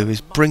I want to do is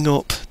bring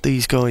up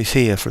these guys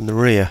here from the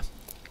rear.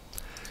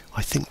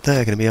 I think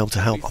they're going to be able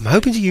to help. I'm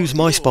hoping to use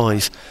my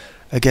spies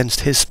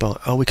against his spy.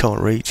 Oh, we can't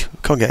reach. We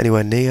can't get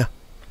anywhere near.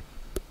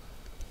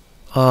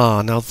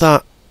 Ah, now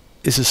that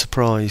is a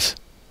surprise.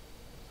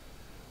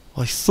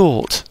 I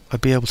thought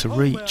I'd be able to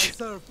reach.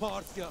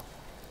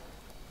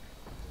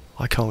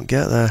 I can't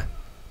get there.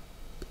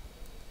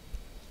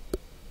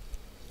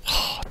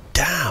 Oh,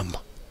 damn.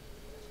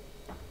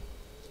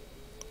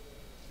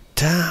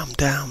 Damn,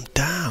 damn,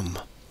 damn.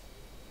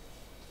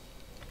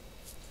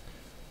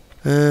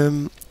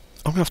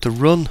 I'm going to have to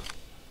run.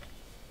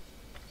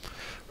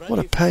 What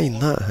a pain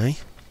that, eh?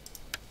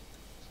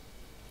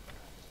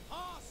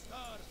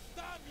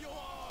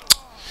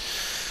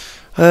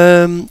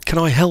 Can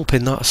I help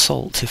in that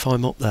assault if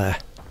I'm up there?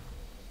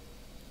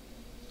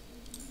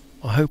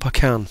 I hope I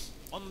can.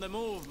 On the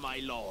move, my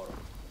lord.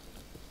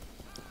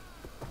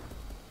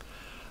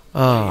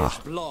 Ah,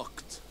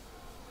 Blocked.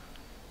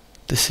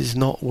 this is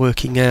not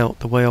working out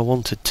the way I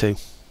wanted to.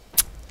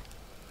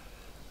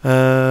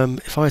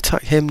 If I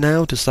attack him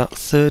now, does that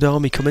third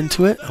army come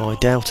into it? Oh, I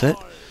doubt it.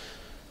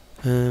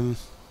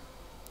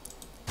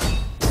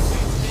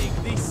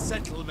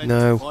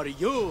 No. For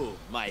you,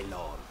 my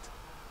lord.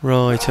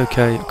 Right,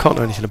 okay. I can't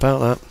do anything about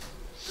that.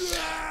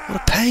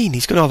 What a pain.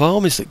 He's going to have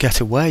armies that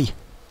get away.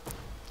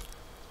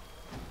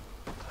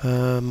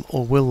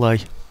 Or will they?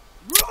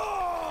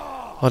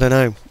 I don't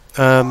know.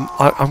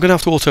 I'm going to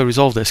have to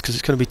auto-resolve this, because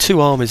it's going to be two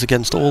armies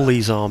against all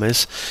these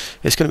armies.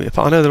 It's going to be.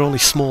 I know they're only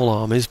small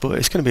armies, but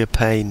it's going to be a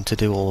pain to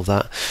do all of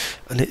that.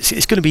 And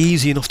it's going to be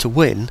easy enough to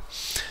win.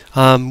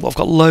 I've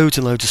got loads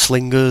and loads of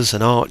slingers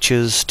and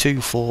archers, 2,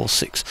 4,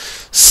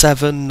 6,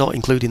 7, not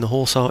including the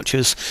horse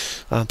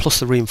archers, plus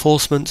the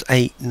reinforcements,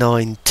 8,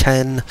 9,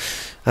 10.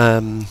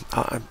 10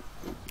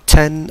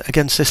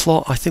 against this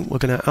lot. I think we're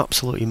going to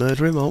absolutely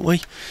murder him, aren't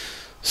we?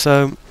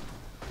 So,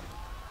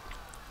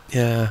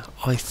 yeah,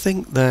 I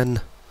think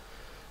then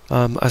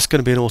it's going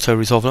to be an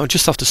auto-resolve. I'll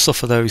just have to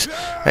suffer those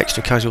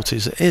extra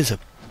casualties. It is a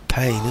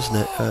pain, isn't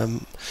it?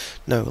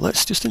 No,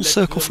 let's just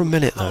encircle for a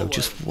minute, though,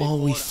 just while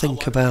we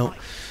think about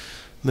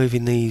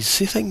moving these.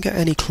 See if they can get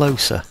any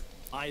closer.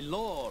 My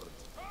lord.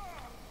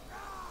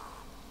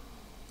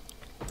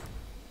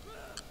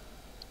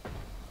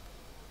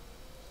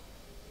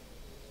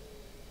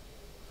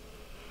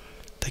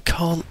 They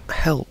can't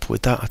help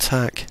with that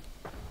attack.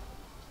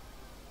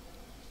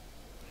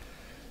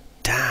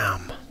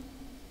 Damn.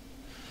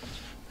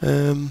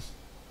 What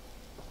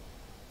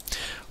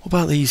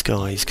about these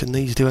guys? Can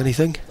these do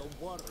anything?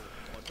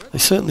 They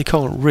certainly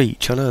can't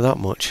reach, I know that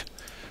much.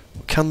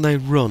 Can they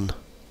run?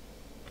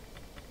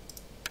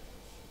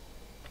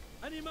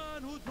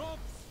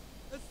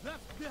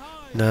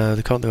 No,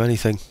 they can't do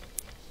anything.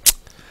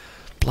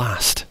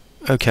 Blast.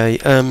 Okay,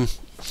 I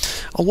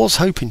was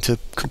hoping to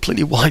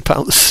completely wipe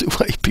out the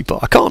Suebi,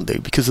 but I can't do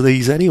because of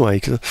these anyway,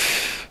 because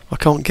I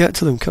can't get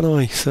to them, can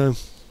I? So,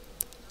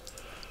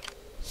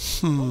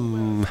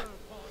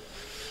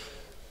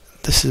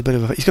 this is a bit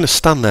of a... He's going to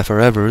stand there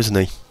forever, isn't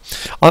he?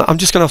 I'm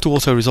just going to have to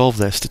auto-resolve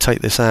this to take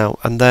this out,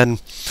 and then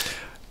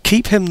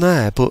keep him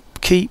there, but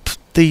keep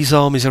these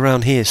armies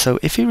around here, so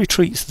if he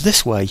retreats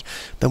this way,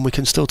 then we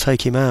can still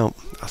take him out.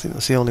 I think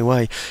that's the only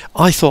way.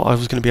 I thought I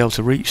was going to be able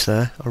to reach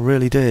there, I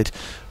really did,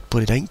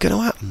 but it ain't going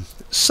to happen.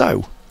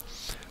 So,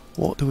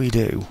 what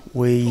do?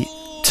 We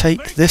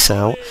take this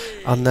out,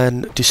 and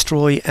then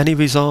destroy any of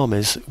his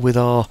armies with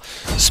our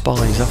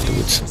spies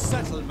afterwards,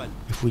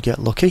 if we get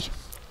lucky.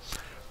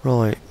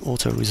 Right,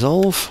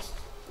 auto-resolve.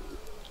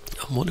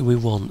 And what do we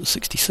want?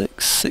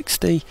 66,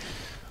 60...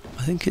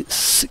 I think it's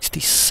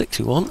 66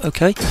 we want.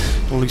 Okay,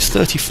 we'll lose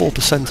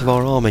 34% of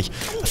our army.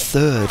 A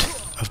third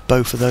of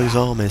both of those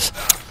armies.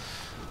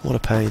 What a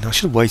pain. I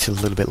should have waited a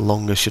little bit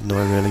longer, shouldn't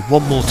I, really?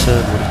 One more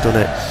turn would have done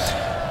it.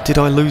 Did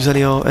I lose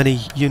any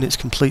units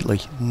completely?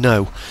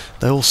 No.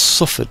 They all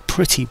suffered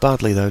pretty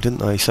badly, though, didn't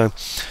they? So,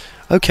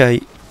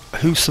 okay,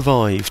 who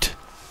survived?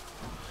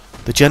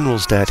 The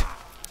general's dead.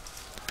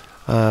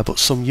 But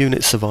some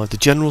units survived. The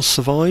general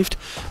survived.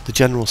 The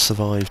general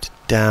survived.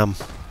 Damn.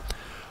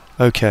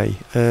 Okay,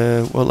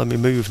 well, let me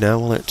move now.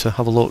 I'll let to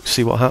have a look,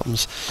 see what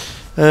happens.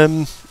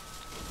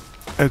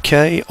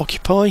 Okay,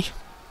 occupy.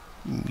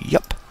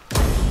 Yep.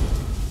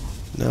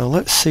 Now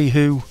let's see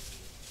who...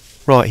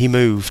 Right, he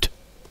moved.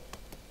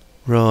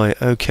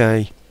 Right,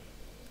 okay.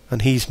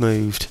 And he's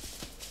moved.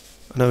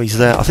 I know he's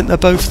there. I think they're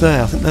both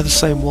there. I think they're the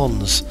same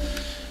ones.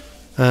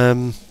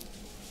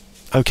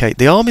 Okay,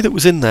 the army that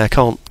was in there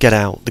can't get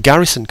out. The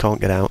garrison can't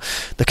get out.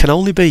 There can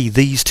only be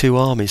these two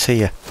armies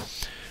here.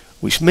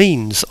 Which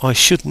means I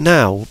should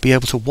now be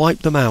able to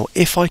wipe them out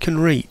if I can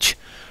reach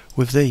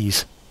with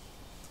these.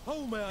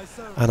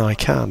 And I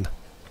can.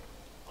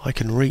 I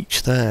can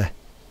reach there.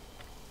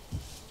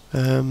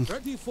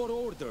 Ready for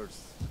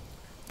orders.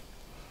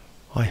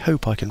 I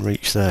hope I can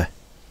reach there.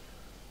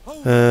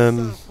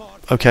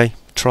 Okay,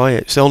 try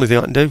it. It's the only thing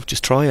I can do.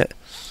 Just try it.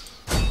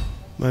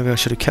 Maybe I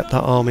should have kept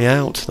that army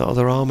out, that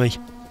other army.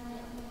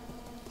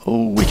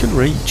 Oh, we can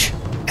reach.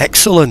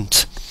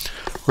 Excellent!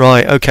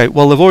 Right, okay,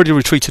 well they've already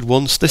retreated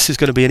once. This is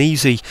going to be an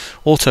easy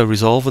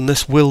auto-resolve, and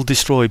this will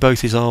destroy both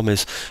his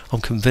armies,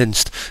 I'm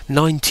convinced.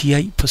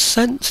 98%,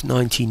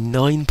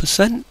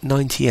 99%,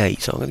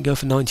 98. So I'm going to go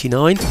for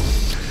 99.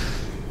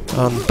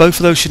 And both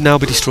of those should now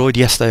be destroyed.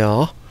 Yes, they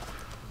are.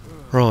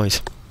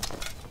 Right.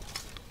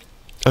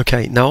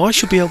 Okay, now I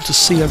should be able to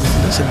see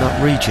everything that's in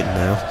that region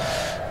now,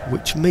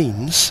 which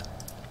means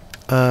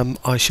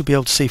I should be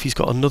able to see if he's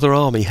got another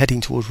army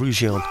heading towards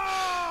Rougion.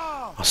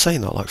 I'm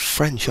saying that like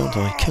French, aren't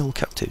I? Kill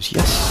captives.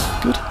 Yes,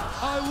 good.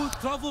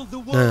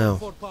 Now,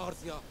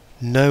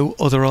 no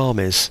other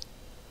armies.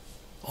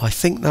 I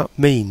think that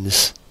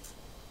means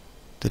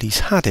that he's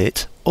had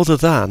it other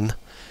than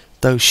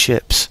those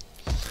ships.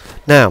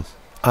 Now,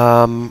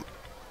 got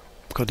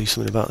to do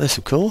something about this,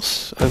 of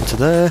course. Over to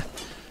there.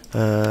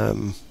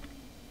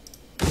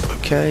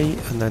 Okay,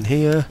 and then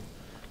here.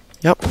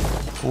 Yep,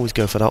 always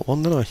go for that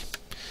one, don't I?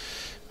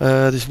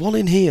 There's one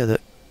in here that...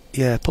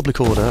 Yeah,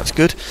 public order, that's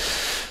good.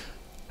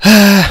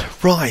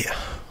 Right.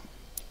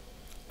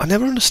 I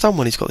never understand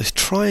when he's got this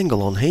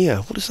triangle on here.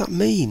 What does that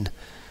mean?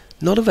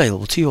 Not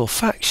available to your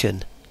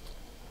faction.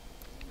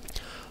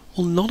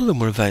 Well, none of them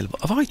were available.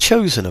 Have I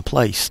chosen a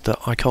place that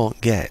I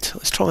can't get?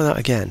 Let's try that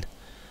again.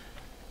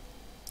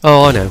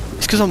 Oh, I know.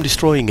 It's because I'm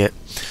destroying it.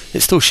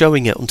 It's still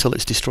showing it until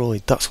it's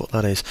destroyed. That's what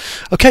that is.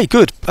 Okay,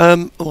 good.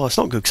 Well, it's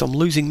not good because I'm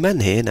losing men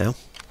here now.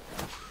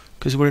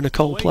 Because we're in a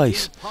cold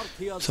place.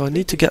 So I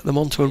need to get them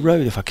onto a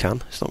road if I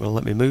can. It's not going to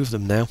let me move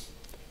them now.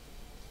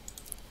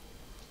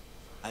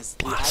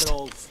 Blast.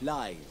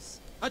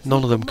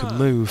 None of them can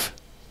move.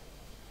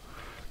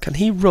 Can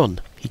he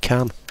run? He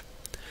can.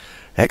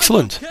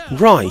 Excellent.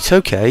 Right,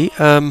 okay.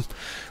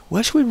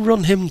 Where should we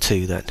run him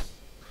to then?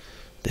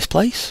 This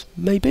place,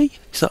 maybe?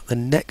 Is that the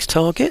next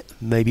target?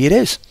 Maybe it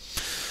is.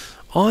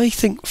 I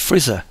think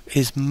Frizzer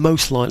is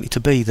most likely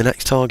to be the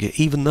next target,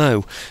 even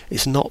though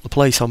it's not the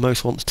place I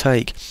most want to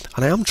take.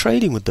 And I am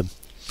trading with them.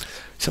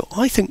 So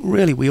I think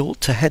really we ought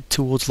to head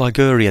towards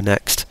Liguria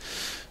next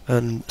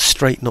and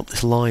straighten up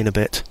this line a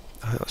bit.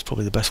 I think that's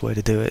probably the best way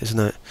to do it, isn't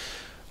it?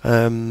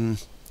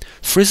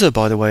 Frizzer,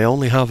 by the way,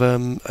 only have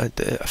a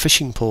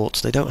fishing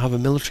port. They don't have a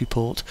military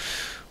port,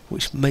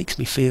 which makes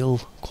me feel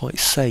quite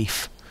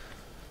safe.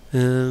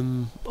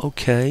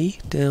 Okay,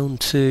 down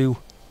to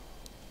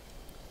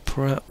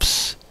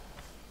perhaps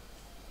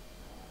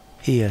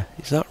here.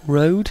 Is that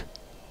road?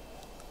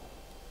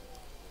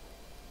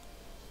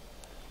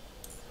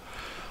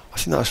 I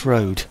think that's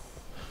road.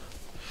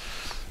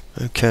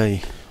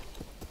 Okay.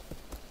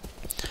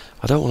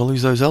 I don't want to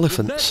lose those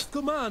elephants.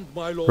 Command,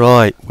 my lord.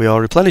 Right, we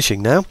are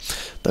replenishing now.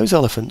 Those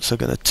elephants are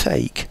going to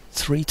take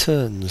 3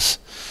 turns.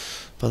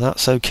 But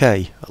that's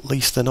okay. At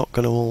least they're not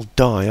going to all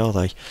die, are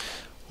they?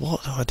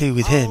 What do I do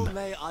with him? How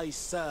may I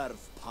serve,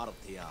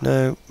 Parthia?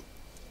 No,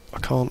 I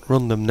can't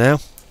run them now.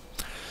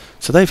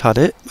 So they've had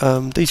it.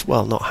 These,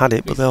 well, not had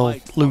it, but they'll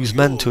lose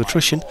men to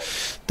attrition.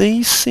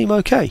 These seem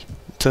okay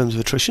in terms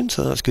of attrition,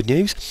 so that's good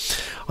news.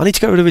 I need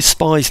to get rid of his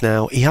spies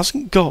now. He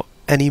hasn't got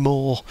any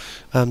more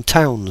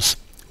towns,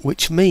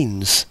 which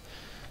means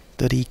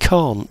that he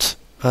can't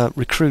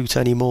recruit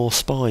any more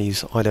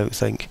spies, I don't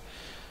think.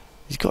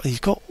 He's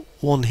got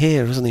one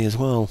here, hasn't he, as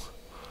well?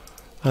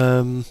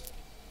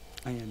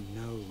 I am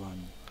no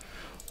one.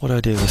 What do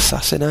I do?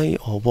 Assassinate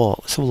or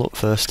what? Let's have a look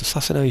first.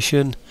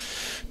 Assassination,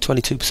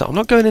 22%. I'm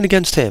not going in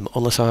against him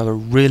unless I have a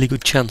really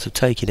good chance of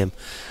taking him.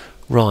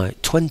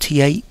 Right,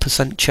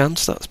 28%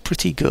 chance. That's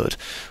pretty good.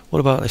 What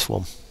about this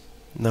one?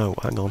 No,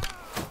 hang on.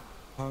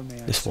 How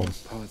may I This one.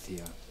 serve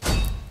Parthia?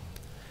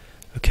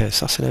 Okay,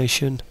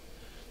 assassination,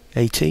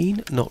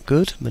 18. Not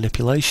good.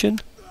 Manipulation,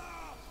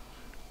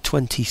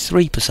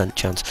 23%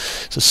 chance.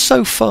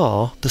 So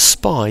far, the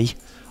spy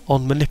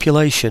on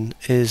manipulation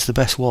is the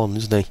best one,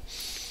 isn't he?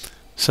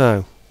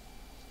 So,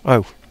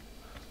 oh,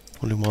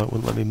 wondering why it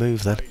wouldn't let me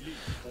move then.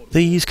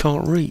 These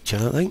can't reach, I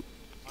don't think.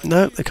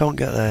 No, they can't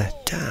get there.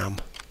 Damn.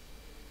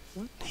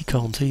 He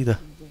can't either.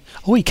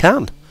 Oh, he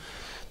can.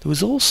 There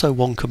was also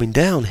one coming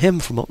down, him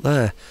from up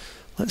there.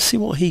 Let's see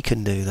what he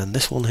can do then.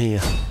 This one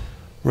here.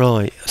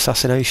 Right,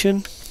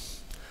 assassination.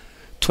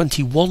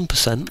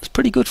 21%. That's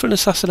pretty good for an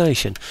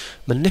assassination.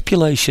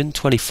 Manipulation,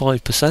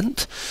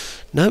 25%.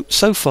 No,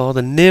 so far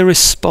the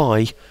nearest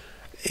spy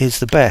is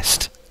the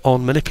best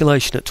on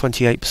manipulation at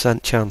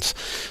 28% chance.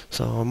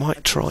 So I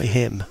might try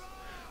him.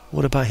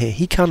 What about here?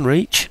 He can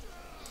reach.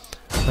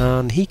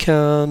 And he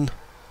can...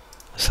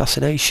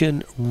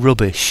 Assassination,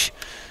 rubbish.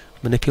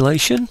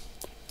 Manipulation,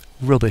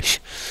 rubbish.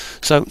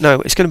 So,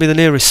 no, it's going to be the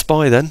nearest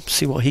spy then.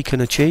 See what he can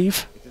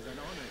achieve.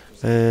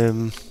 A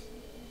man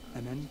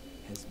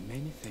has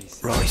many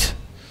faces. Right.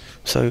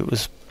 So it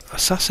was...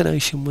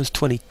 Assassination was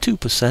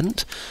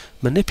 22%.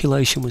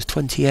 Manipulation was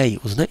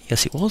 28%, wasn't it?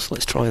 Yes, it was.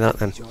 Let's try that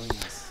then. Join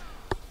us.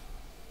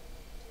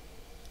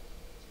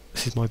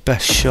 This is my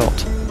best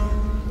shot.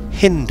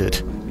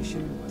 Hindered. My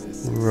mission was a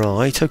success.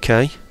 Right,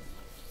 okay.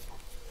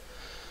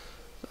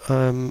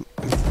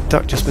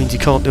 That just means he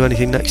can't do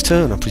anything next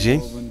turn, I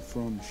presume. Woven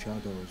from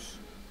shadows.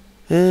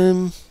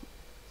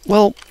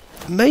 Well,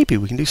 maybe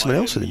we can do something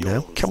else with him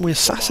now. Can we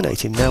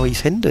assassinate him now he's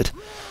hindered?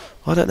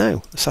 I don't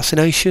know.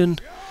 Assassination,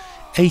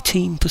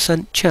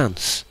 18%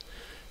 chance.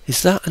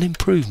 Is that an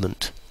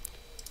improvement?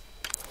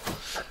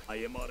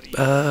 I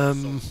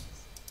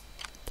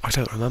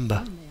don't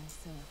remember.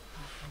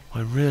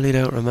 I really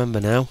don't remember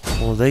now.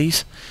 All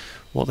these,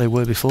 what they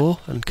were before,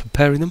 and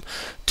comparing them.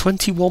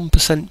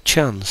 21%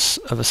 chance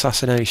of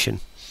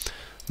assassination.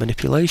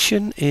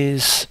 Manipulation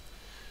is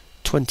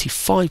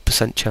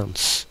 25%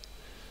 chance.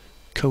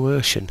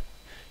 Coercion.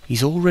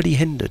 He's already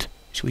hindered.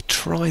 Should we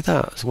try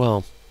that as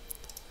well?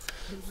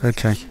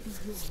 Okay.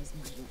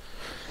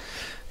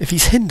 If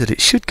he's hindered,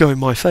 it should go in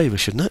my favour,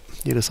 shouldn't it?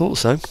 You'd have thought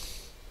so.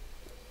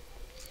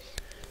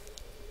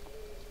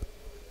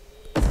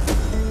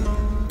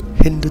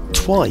 Hindered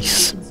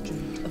twice.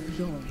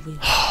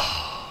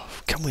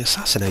 Can we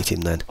assassinate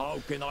him then? How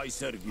can I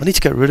serve you? I need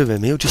to get rid of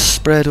him. He'll just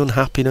spread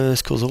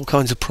unhappiness, cause all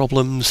kinds of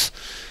problems.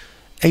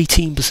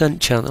 18%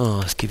 chance. Oh,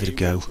 let's give it a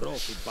go.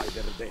 Profit by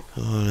their death.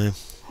 Oh no.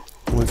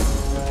 We've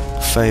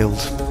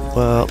failed.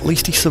 Well, at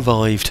least he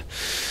survived.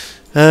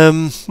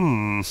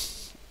 Right.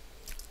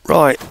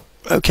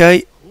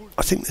 Okay.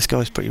 I think this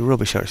guy's pretty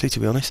rubbish, actually, to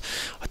be honest.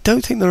 I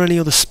don't think there are any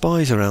other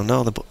spies around,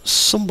 are there? But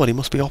somebody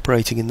must be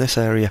operating in this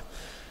area.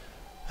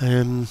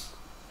 I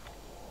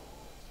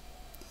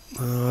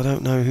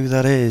don't know who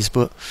that is,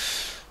 but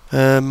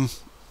I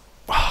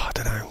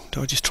don't know.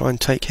 Do I just try and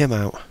take him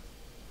out?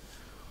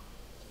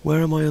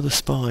 Where are my other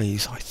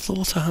spies? I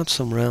thought I had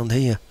some around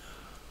here.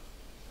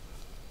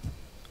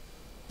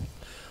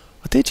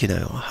 I did, you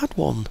know. I had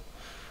one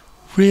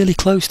really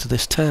close to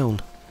this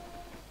town.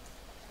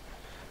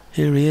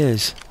 Here he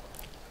is.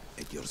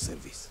 At your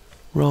service.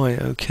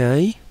 Right,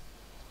 okay.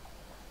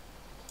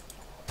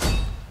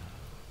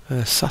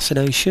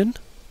 Assassination.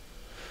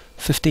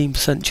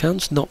 15%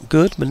 chance, not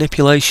good.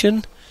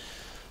 Manipulation.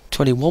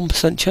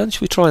 21% chance.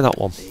 Should we try that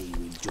one? They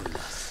will join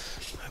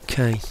us.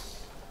 Okay.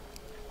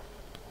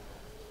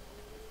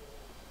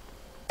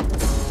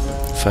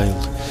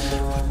 Failed.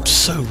 We're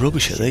so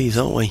rubbish at these,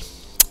 aren't we?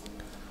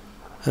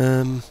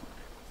 I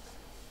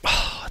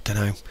don't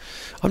know.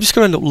 I'm just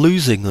going to end up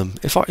losing them.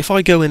 If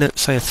I go in at,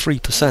 say, a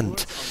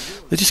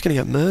 3%, they're just going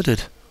to get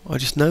murdered. I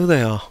just know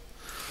they are.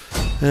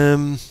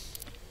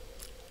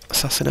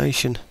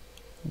 assassination.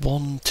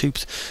 1, 2.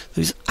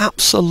 There's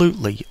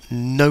absolutely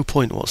no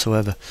point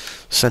whatsoever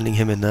sending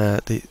him in there.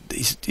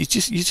 You're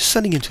just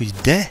sending him to his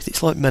death.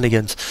 It's like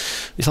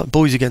it's like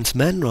boys against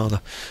men,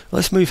 rather.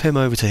 Let's move him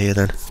over to here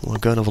then. We'll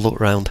go and have a look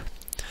round.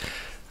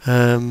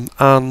 And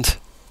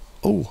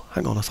oh,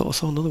 hang on, I thought I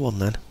saw another one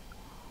then.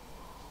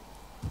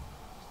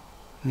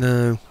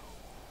 No.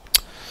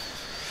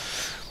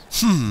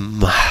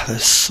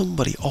 There's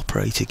somebody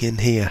operating in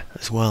here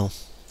as well.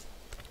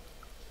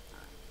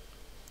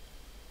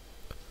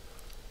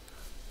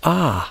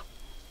 Ah,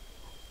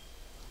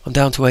 I'm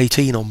down to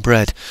 18 on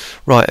bread.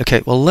 Right,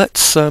 okay, well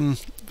let's,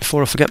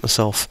 before I forget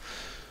myself,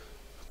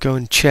 go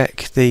and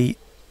check the,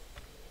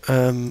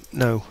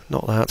 no,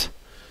 not that.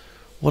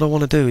 What I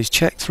want to do is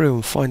check through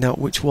and find out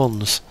which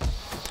ones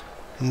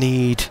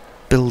need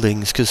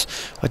buildings, because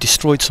I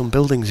destroyed some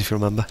buildings, if you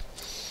remember.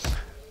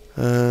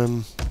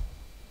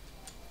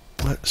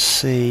 Let's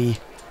see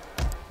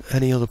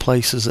any other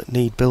places that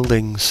need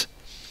buildings.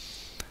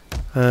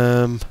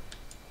 Come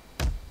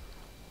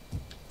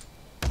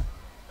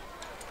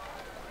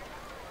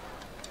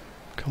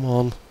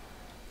on.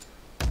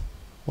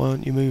 Why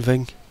aren't you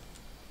moving?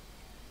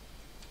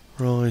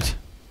 Right.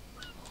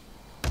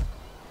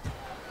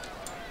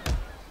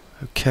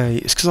 Okay,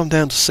 it's because I'm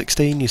down to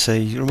 16, you see.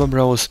 You remember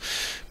I was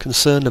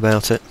concerned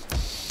about it.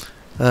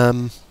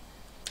 I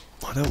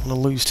don't want to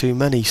lose too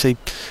many. See,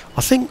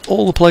 I think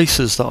all the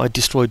places that I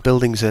destroyed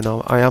buildings in,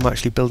 I am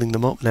actually building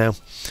them up now.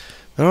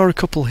 There are a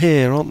couple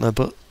here, aren't there?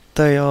 But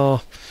they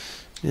are,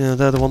 you know,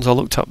 they're the ones I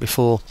looked at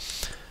before.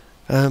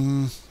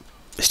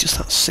 It's just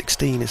that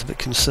 16 is a bit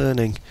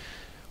concerning.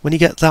 When you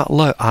get that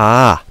low,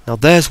 now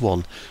there's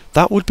one.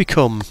 That would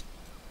become,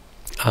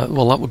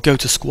 well, that would go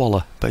to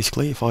squalor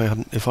basically if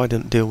I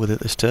didn't deal with it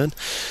this turn.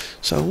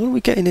 So what are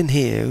we getting in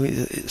here?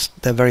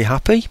 They're very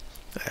happy,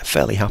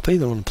 fairly happy.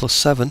 They're on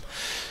 +7.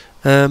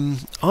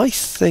 I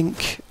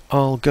think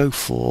I'll go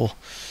for.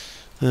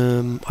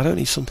 I don't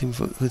need something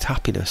with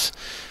happiness.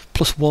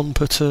 +1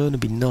 per turn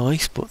would be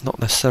nice, but not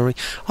necessary.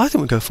 I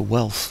think we'll go for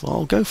wealth.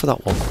 I'll go for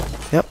that one.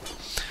 Yep.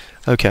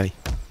 Okay.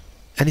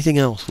 Anything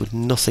else with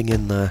nothing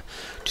in there?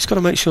 Just got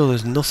to make sure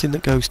there's nothing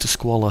that goes to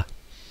squalor.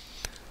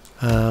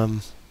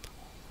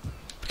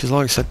 Because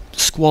like I said,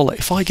 squalor,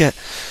 if I get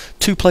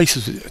 2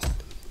 places,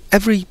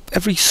 every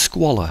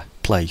squalor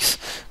place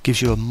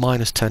gives you a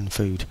 -10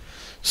 food.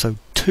 So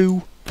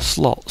 2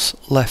 slots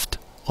left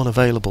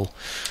unavailable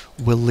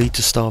will lead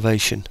to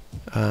starvation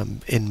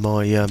in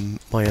my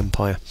my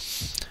empire.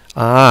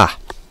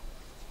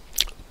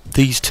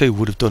 These 2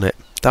 would have done it.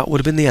 That would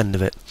have been the end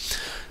of it.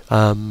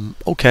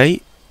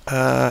 Okay,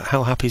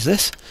 how happy is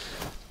this?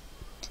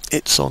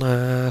 It's on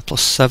a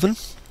 +7,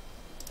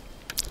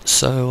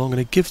 so I'm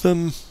going to give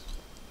them.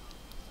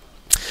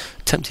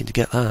 Tempting to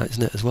get that,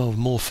 isn't it, as well?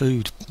 More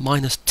food,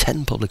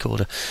 -10 public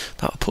order.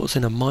 That would put us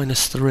in a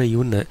 -3,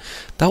 wouldn't it?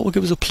 That would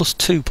give us a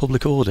 +2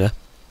 public order.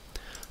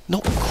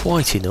 Not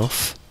quite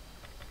enough.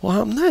 What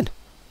happened then?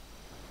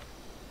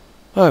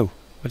 Oh,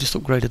 I just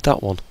upgraded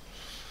that one.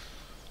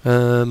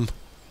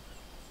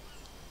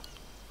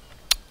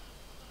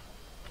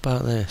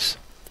 About this.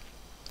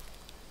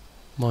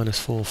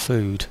 -4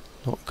 food.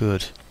 Not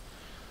good.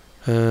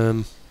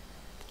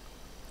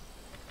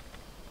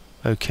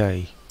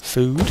 Okay.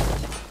 Food.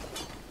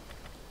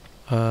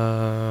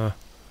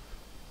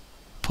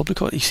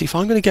 Public order. You see, if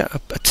I'm going to get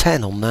a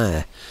 10 on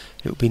there,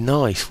 it would be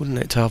nice, wouldn't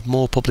it, to have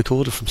more public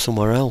order from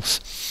somewhere else.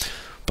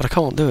 But I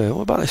can't do it.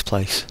 What about this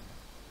place?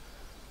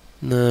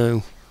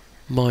 No.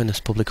 Minus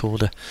public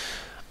order.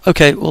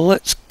 Okay, well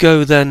let's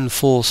go then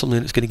for something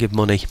that's going to give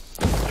money.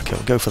 Okay,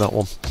 we'll go for that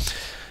one.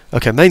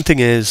 Okay, main thing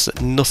is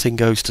that nothing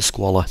goes to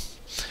squalor.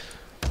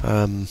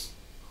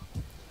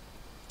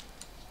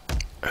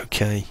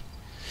 Okay.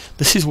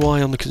 This is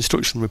why on the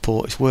construction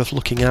report it's worth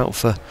looking out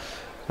for,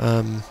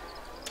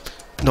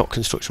 not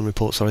construction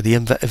report, sorry, the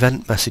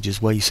event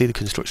messages where you see the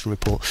construction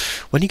report.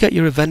 When you get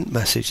your event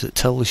message that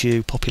tells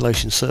you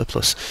population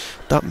surplus,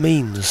 that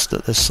means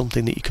that there's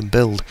something that you can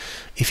build.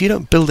 If you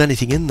don't build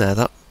anything in there,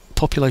 that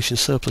population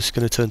surplus is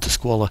going to turn to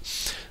squalor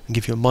and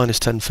give you a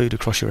 -10 food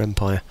across your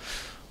empire,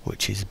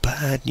 which is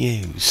bad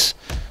news,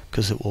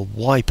 because it will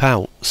wipe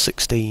out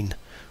 16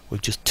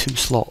 with just 2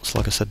 slots,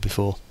 like I said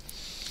before.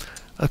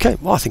 Okay,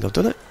 well I think I've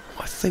done it.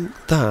 I think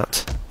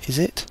that is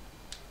it.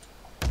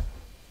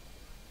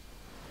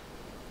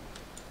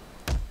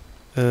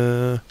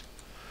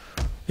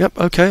 Yep,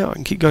 okay, I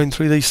can keep going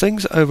through these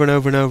things over and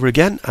over and over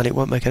again, and it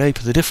won't make an ape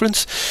of the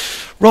difference.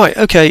 Right,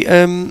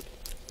 okay,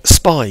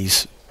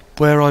 spies,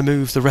 where I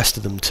move the rest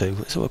of them to.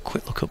 Let's have a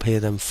quick look up here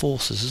then.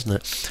 Forces, isn't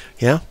it?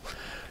 Yeah?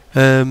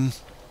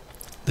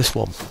 This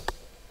one.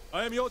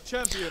 I am your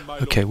champion, my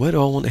okay, where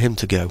do I want him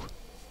to go?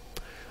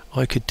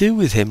 I could do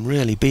with him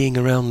really being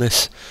around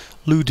this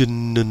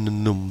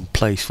Ludenum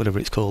place, whatever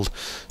it's called,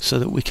 so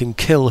that we can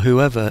kill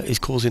whoever is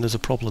causing us a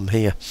problem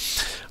here.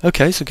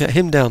 Okay, so get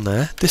him down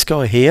there. This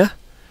guy here,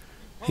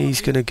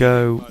 he's going to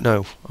go.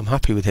 No, I'm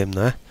happy with him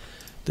there.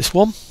 This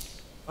one,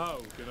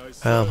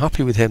 I'm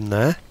happy with him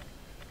there.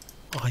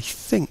 I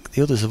think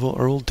the others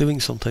are all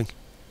doing something.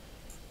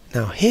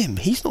 Now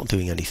he's not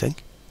doing anything.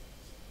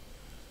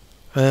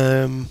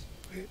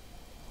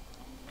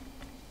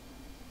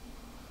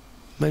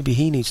 Maybe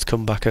he needs to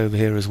come back over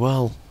here as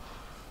well.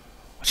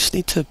 I just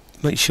need to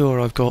make sure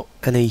I've got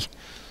any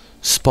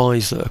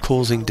spies that are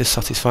causing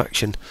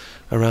dissatisfaction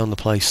around the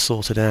place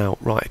sorted out.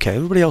 Right, okay,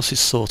 everybody else is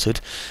sorted.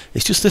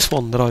 It's just this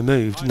one that I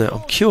moved, isn't it?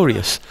 I'm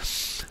curious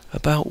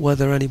about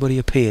whether anybody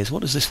appears.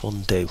 What does this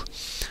one do?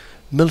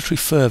 Military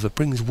fervour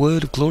brings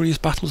word of glorious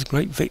battles and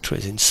great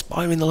victories,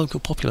 inspiring the local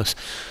populace.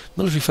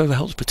 Military fervour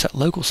helps protect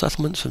local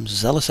settlements from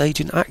zealous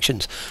agent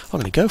actions. I'm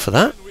going to go for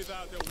that.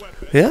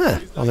 Yeah,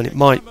 I mean, it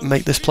might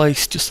make this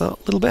place just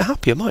that little bit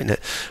happier, mightn't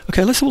it?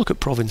 Okay, let's have a look at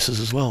provinces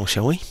as well,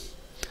 shall we?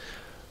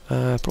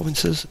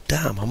 Provinces.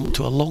 Damn, I'm up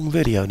to a long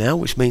video now,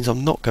 which means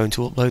I'm not going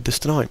to upload this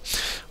tonight.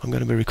 I'm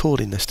going to be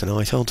recording this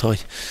tonight, aren't I?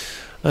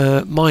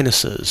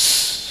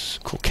 Minuses.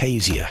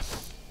 Caucasia.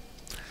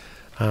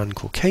 And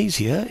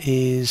Caucasia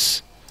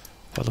is,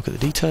 if I look at the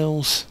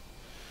details,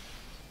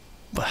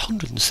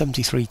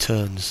 173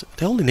 turns.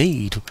 They only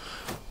need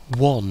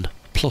 1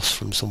 plus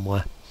from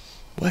somewhere.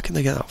 Where can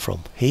they get that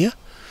from? Here?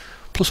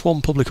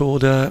 +1 public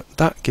order.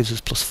 That gives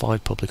us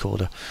 +5 public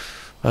order.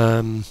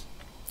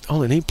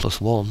 Only need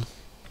 +1.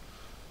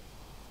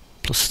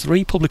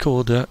 +3 public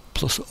order,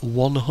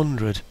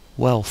 +100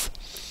 wealth.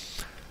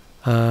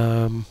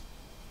 +5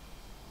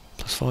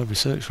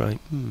 research rate.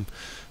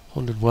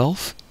 100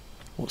 wealth.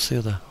 What's the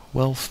other?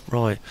 Wealth,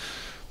 right.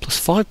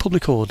 +5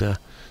 public order,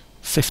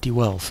 50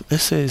 wealth.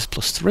 This is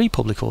 +3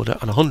 public order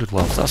and 100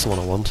 wealth. That's the one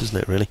I want, isn't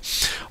it, really?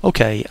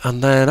 Okay,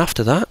 and then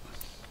after that,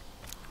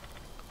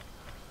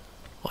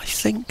 I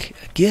think,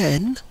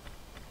 again,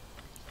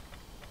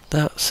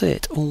 that's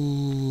it. Oh,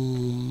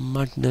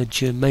 Magna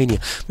Germania.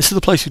 This is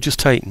the place we've just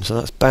taken, so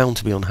that's bound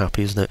to be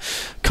unhappy, isn't it?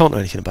 Can't do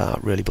anything about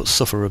it, really, but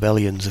suffer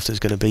rebellions if there's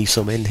going to be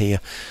some in here.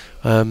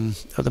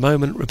 At the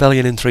moment,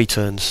 rebellion in 3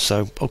 turns,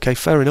 so okay,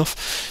 fair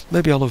enough.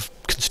 Maybe I'll have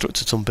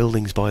constructed some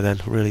buildings by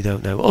then, really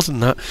don't know. Other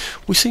than that,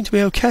 we seem to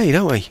be okay,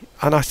 don't we?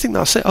 And I think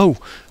that's it. Oh,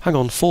 hang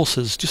on,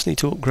 forces. Just need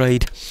to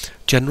upgrade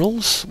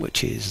generals,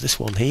 which is this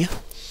one here.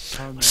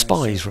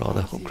 Spies,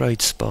 rather.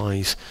 Upgrade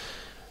spies.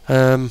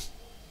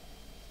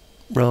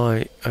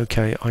 Right,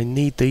 okay, I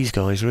need these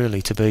guys,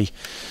 really, to be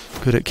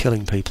good at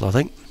killing people, I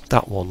think.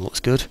 That one looks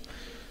good.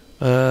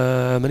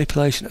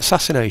 Manipulation,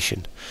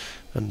 assassination,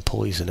 and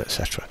poison,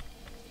 etc.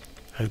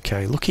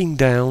 Okay, looking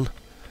down,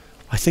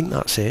 I think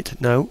that's it.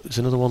 No, there's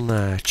another one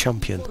there.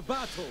 Champion.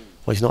 Well,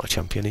 he's not a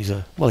champion, he's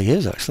a... Well, he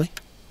is, actually.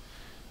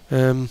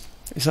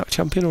 Is that a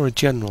champion or a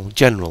general?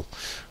 General.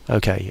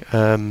 Okay,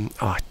 I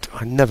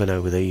never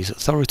know with these.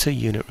 Authority,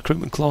 unit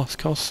recruitment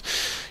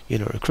costs,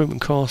 unit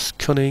recruitment costs,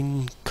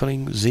 cunning,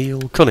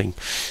 zeal, cunning.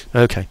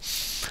 Okay,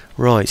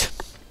 right.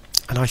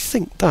 And I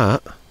think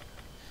that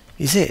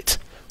is it.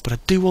 But I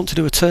do want to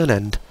do a turn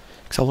end,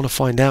 because I want to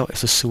find out if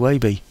the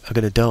Suebi are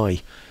going to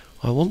die.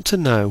 I want to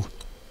know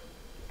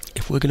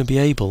if we're going to be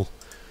able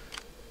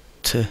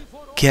to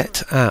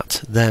get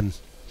at them.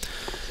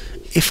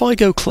 If I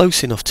go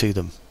close enough to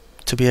them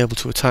to be able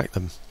to attack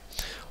them,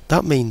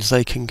 that means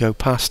they can go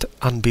past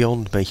and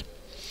beyond me,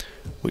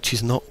 which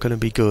is not going to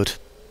be good.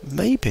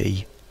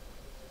 Maybe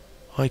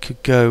I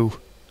could go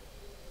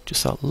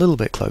just that little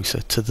bit closer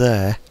to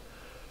there,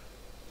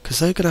 because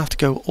they're going to have to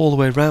go all the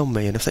way round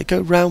me, and if they go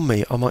round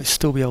me I might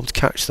still be able to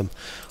catch them.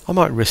 I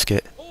might risk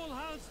it.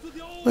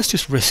 Let's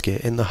just risk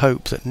it in the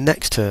hope that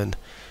next turn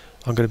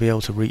I'm going to be able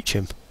to reach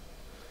him,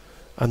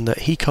 and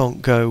that he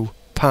can't go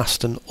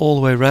past and all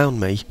the way round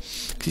me,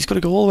 because he's got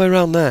to go all the way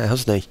around there,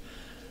 hasn't he?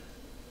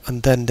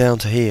 And then down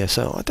to here,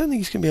 so I don't think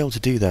he's going to be able to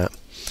do that.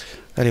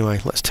 Anyway,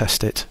 let's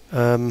test it.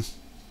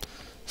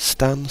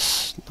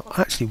 Stance.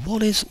 Actually,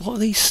 what are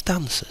these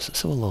stances?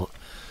 Let's have a look.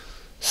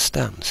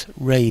 Stance.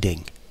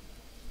 Raiding.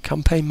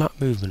 Campaign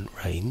map movement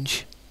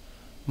range.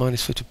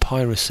 -50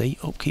 piracy.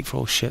 Upkeep for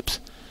all ships.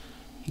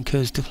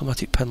 Incurs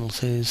diplomatic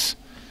penalties.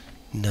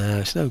 No,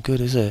 it's no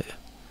good, is it?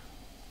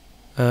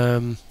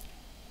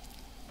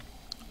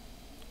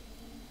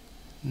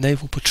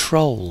 Naval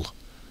patrol.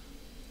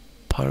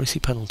 Piracy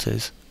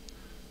penalties.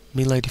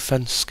 Melee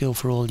defense skill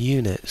for all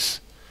units.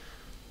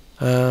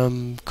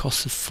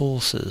 Cost of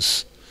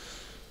forces.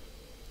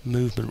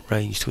 Movement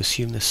range to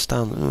assume the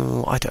stand.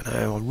 Oh, I don't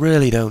know. I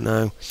really don't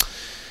know.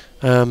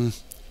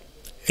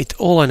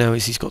 All I know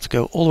is he's got to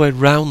go all the way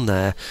round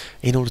there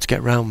in order to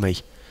get round me.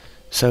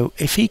 So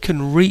if he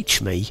can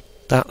reach me,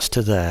 that's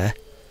to there.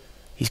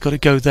 He's got to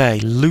go there.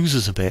 He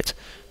loses a bit.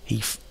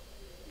 He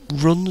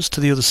runs to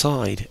the other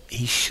side.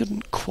 He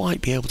shouldn't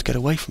quite be able to get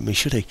away from me,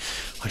 should he?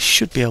 I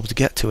should be able to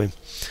get to him.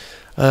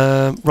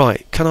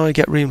 Right, can I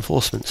get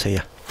reinforcements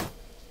here?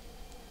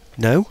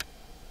 No.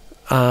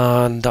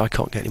 And I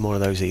can't get any more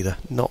of those either.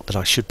 Not that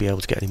I should be able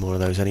to get any more of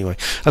those anyway.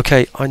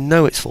 Okay, I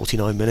know it's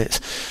 49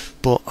 minutes,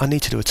 but I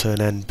need to do a turn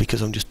end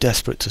because I'm just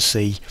desperate to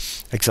see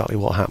exactly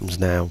what happens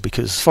now.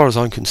 Because as far as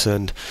I'm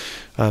concerned...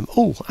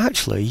 oh,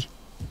 actually...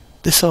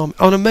 This arm...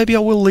 Oh no, maybe I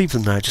will leave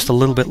them there just a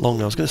little bit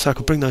longer. I was going to say I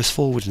could bring those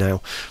forward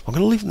now. I'm going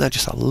to leave them there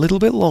just a little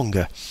bit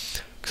longer,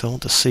 because I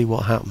want to see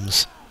what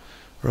happens.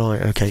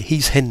 Right, okay,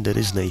 he's hindered,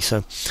 isn't he?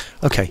 So,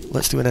 okay,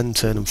 let's do an end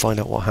turn and find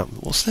out what happened.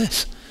 What's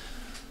this?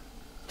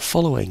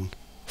 Following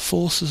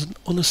forces and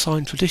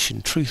unassigned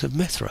tradition, truth of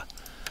Mithra.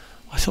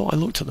 I thought I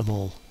looked at them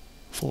all.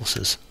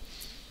 Forces.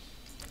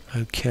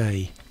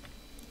 Okay.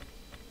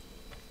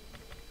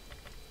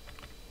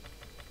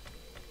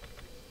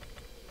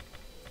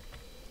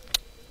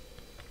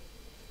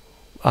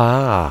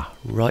 Ah,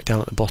 right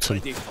down at the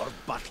bottom.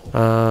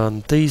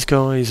 And these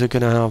guys are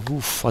going to have,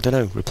 oof, I don't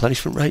know,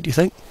 replenishment rate, do you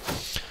think?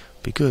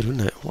 Be good,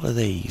 wouldn't it? What are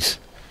these?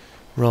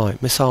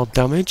 Right, missile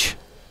damage.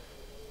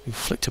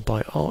 Inflicted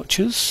by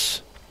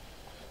archers.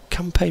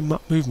 Campaign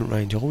map movement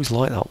range, I always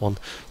like that one.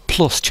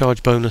 Plus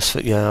charge bonus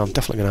for, yeah, I'm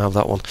definitely going to have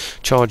that one.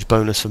 Charge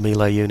bonus for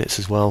melee units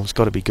as well, it's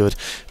got to be good.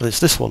 And it's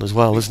this one as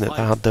well, isn't it?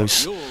 That had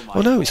those,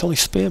 oh no, it's only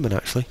spearmen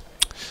actually.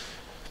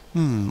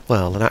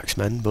 Well, an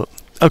axemen, but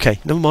okay,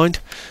 never mind.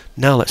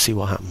 Now let's see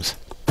what happens.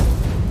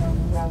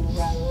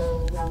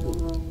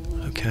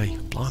 Okay,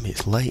 blimey,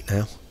 it's late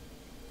now.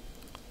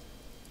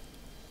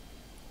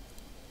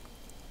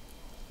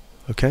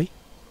 Okay,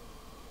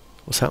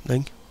 what's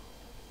happening?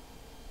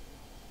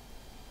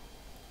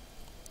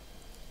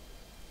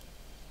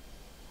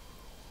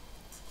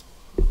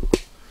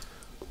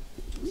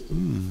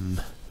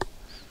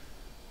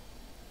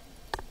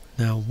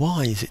 Now,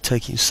 why is it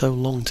taking so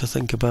long to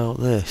think about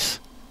this?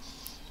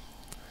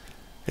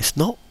 It's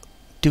not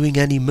doing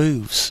any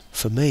moves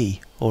for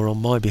me or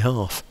on my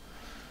behalf.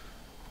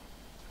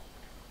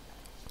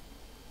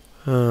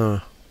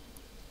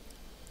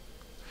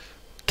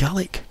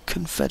 Gallic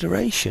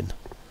Confederation.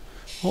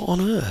 What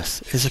on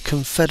earth is a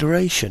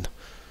confederation?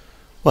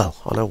 Well,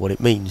 I know what it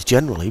means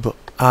generally, but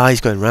he's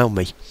going round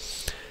me.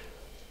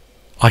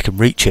 I can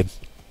reach him.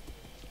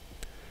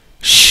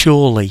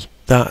 Surely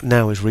that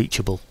now is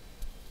reachable.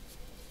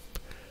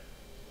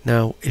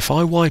 Now, if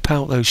I wipe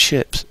out those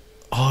ships,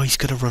 oh, he's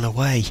going to run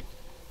away.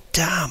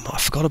 Damn, I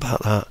forgot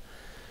about that.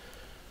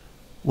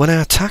 When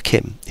I attack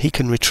him, he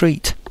can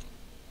retreat.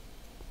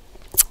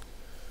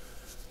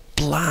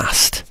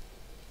 Blast.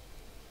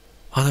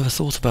 I never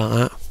thought about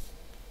that.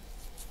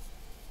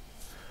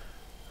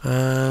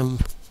 I'm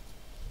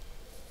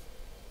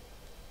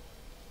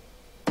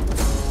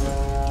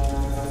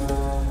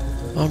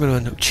going to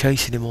end up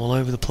chasing him all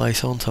over the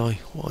place, aren't I?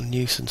 What a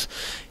nuisance.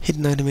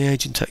 Hidden enemy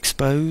agent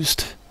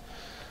exposed.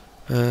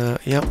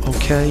 Yep,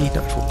 okay.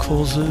 Natural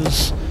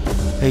causes.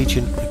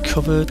 Agent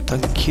recovered,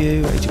 thank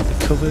you. Agent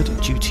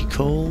recovered. Duty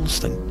calls,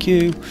 thank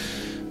you.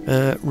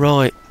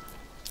 Right.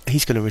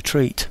 He's going to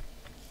retreat.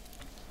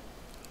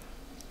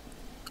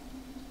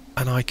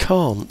 And I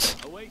can't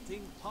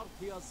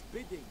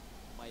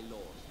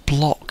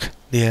block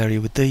the area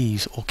with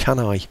these, or can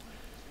I?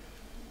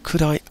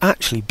 Could I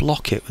actually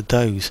block it with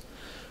those?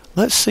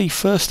 Let's see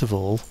first of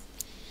all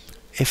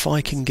if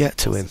I can get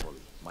to him.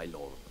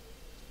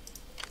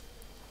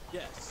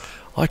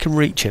 I can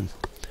reach him,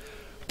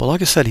 but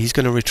like I said, he's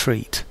going to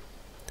retreat.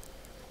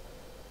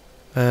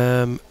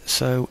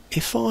 So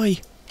if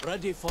I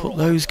put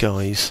those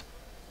guys,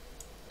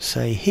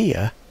 say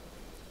here,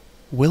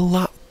 will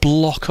that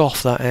block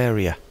off that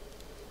area?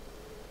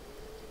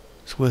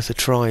 It's worth a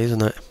try,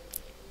 isn't it?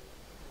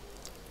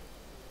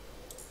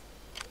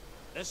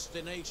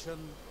 Destination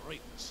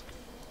reached.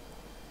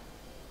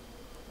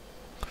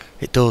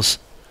 It does.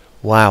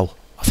 Wow,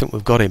 I think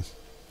we've got him.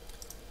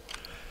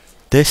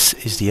 This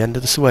is the end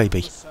of the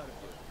Suebi.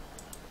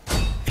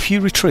 If you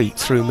retreat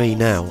through me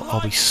now, I'll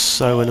be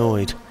so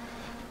annoyed.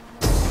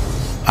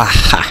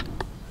 Aha!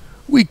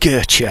 We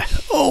got you.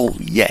 Oh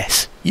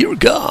yes, you're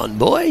gone,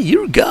 boy.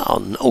 You're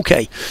gone.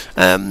 Okay,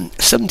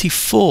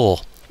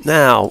 74.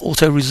 Now,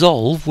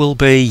 auto-resolve will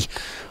be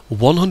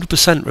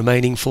 100%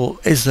 remaining for...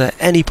 Is there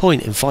any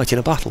point in fighting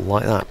a battle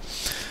like that?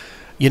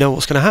 You know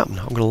what's going to happen.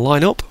 I'm going to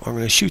line up, I'm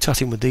going to shoot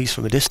at him with these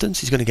from a distance,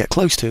 he's going to get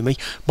close to me,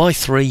 my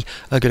 3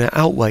 are going to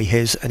outweigh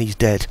his, and he's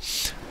dead.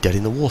 Dead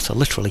in the water,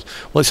 literally.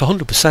 Well, it's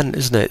 100%,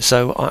 isn't it?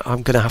 So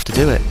I'm going to have to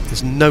do it.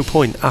 There's no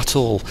point at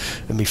all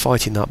in me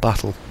fighting that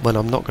battle when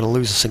I'm not going to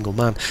lose a single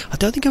man. I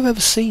don't think I've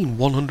ever seen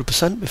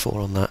 100%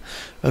 before on that.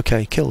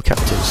 Okay, kill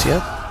captives,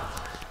 yeah?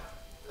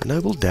 A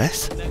noble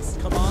death.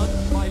 Next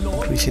command, my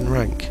lord. Increase in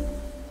rank.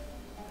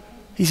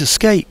 He's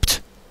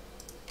escaped.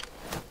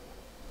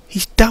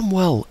 He's damn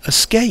well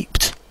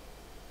escaped.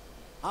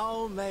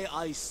 How may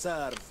I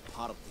serve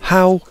Parthia?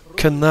 How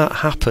can that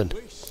happen?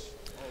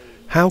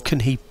 How can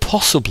he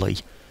possibly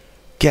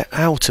get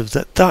out of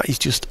that? That is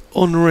just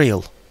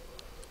unreal.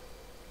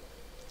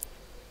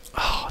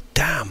 Oh,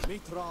 damn.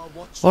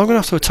 Well, I'm going to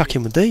have to attack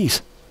him with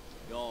these.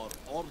 Your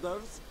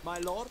orders, my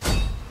lord?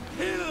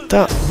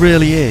 That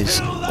really is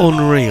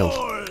unreal.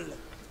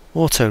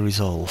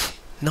 Auto-resolve.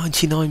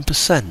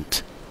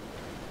 99%.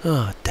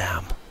 Oh,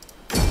 damn.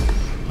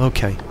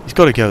 Okay, he's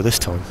got to go this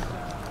time.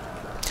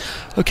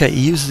 Okay,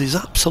 he uses his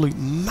absolute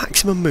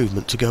maximum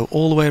movement to go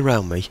all the way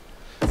around me.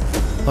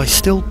 I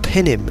still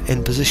pin him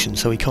in position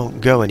so he can't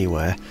go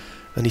anywhere,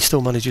 and he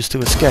still manages to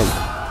escape.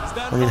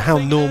 I mean, how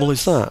normal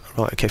is that?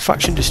 Right, okay,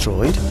 faction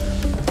destroyed.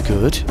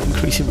 Good.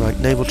 Increasing rank,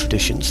 naval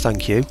traditions,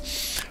 thank you.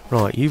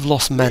 Right, you've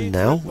lost men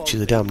now, which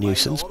is a damn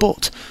nuisance,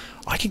 but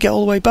I can get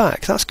all the way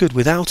back. That's good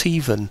without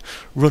even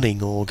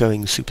running or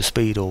going super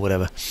speed or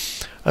whatever.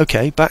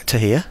 Okay, back to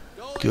here.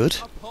 Good.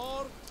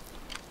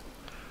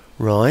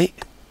 Right,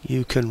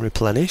 you can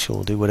replenish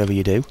or do whatever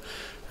you do.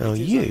 Now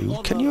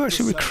can you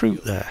actually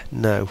recruit there?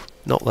 No,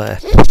 not there.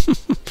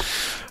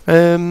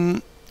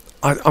 I'm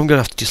going to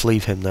have to just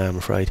leave him there, I'm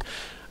afraid.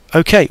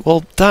 Okay,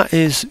 well that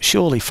is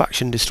surely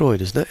faction destroyed,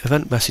 isn't it?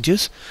 Event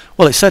messages.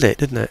 Well, it said it,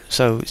 didn't it?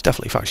 So it's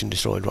definitely faction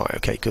destroyed. Right,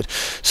 okay, good.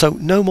 So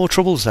no more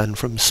troubles then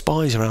from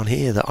spies around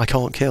here that I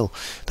can't kill.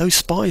 Those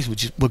spies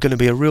were going to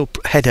be a real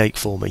headache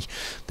for me.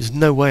 There's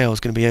no way I was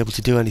going to be able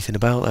to do anything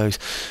about those.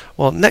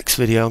 Well, next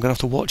video I'm going to have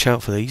to watch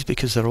out for these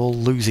because they're all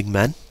losing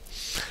men.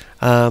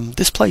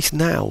 This place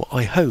now,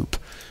 I hope,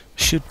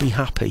 should be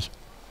happy.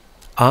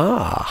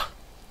 Ah!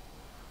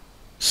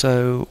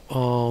 So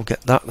I'll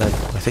get that then,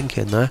 I think,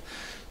 in there,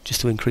 just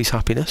to increase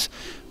happiness.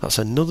 That's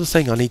another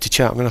thing I need to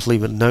check. I'm going to have to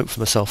leave a note for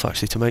myself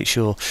actually to make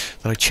sure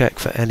that I check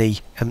for any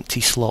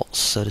empty slots,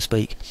 so to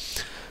speak.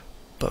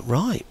 But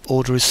right,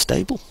 order is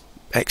stable.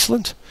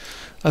 Excellent.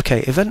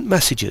 Okay, event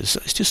messages.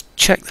 Let's just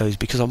check those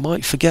because I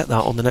might forget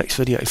that on the next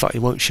video. In fact,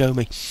 it won't show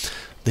me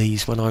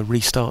these when I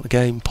restart the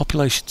game.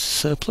 Population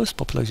surplus,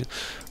 population.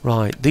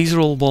 Right, these are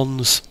all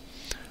ones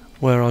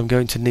where I'm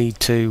going to need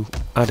to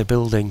add a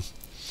building.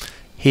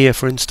 Here,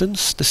 for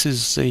instance, this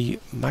is the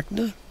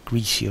Magna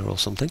Grecia or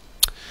something.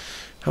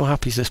 How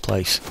happy is this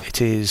place? It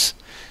is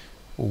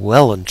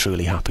well and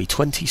truly happy.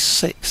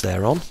 26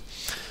 they're on.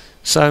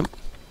 So,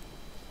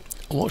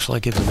 what shall I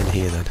give them in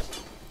here then?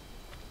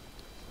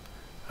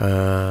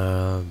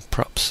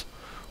 Perhaps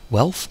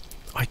wealth?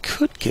 I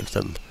could give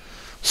them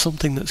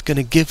something that's going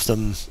to give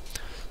them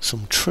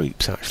some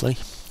troops, actually.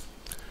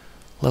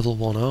 Level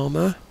 1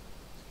 armour.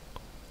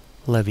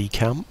 Levy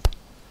camp.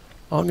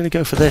 I'm going to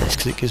go for this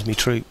because it gives me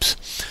troops.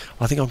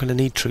 I think I'm going to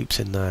need troops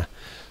in there.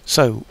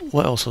 So,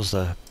 what else was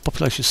there?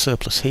 Population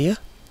surplus here.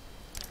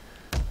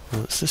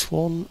 That's this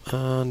one.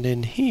 And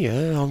in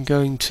here, I'm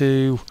going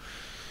to...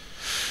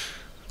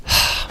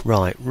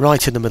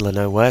 right in the middle of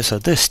nowhere. So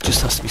this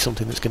just has to be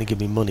something that's going to give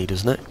me money,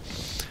 doesn't it?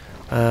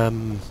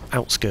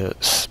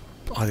 Outskirts.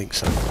 I think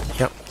so.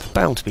 Yep. They're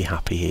bound to be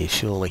happy here,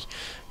 surely.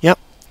 Yep.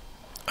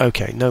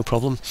 Okay, no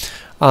problem.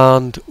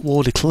 And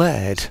war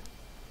declared.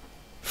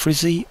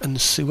 Frizzy and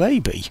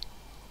Suabi.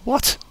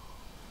 What?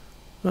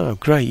 Oh,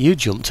 great, you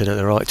jumped in at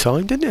the right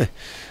time, didn't you?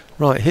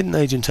 Right, hidden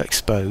agent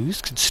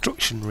exposed,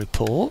 construction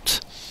report,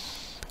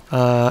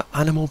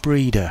 animal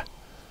breeder.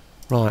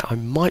 Right, I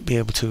might be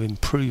able to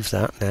improve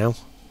that now.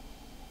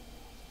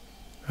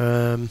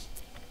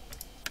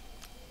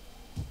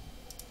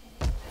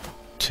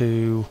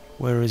 To,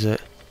 where is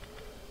it?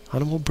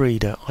 Animal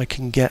breeder, I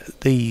can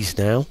get these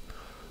now.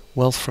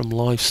 Wealth from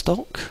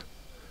livestock.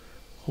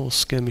 Horse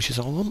skirmishes.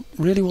 I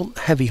really want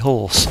heavy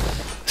horse.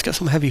 Let's get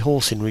some heavy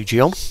horse in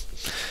Region.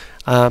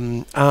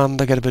 And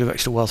I get a bit of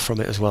extra wealth from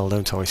it as well,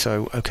 don't I?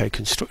 So, okay,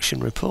 construction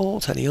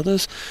report. Any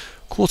others?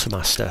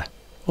 Quartermaster.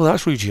 Well,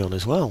 that's Region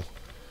as well.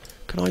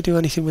 Can I do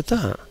anything with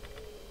that?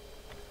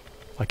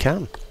 I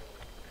can.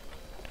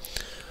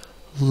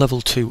 Level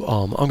 2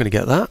 arm. I'm going to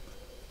get that.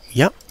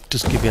 Yep,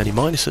 doesn't give me any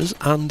minuses,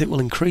 and it will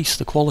increase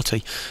the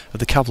quality of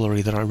the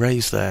cavalry that I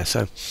raise there.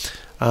 So,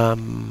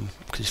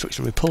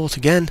 construction report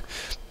again.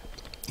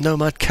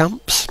 Nomad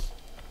camps.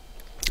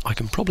 I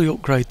can probably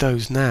upgrade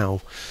those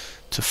now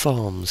to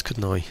farms,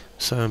 couldn't I?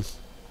 So,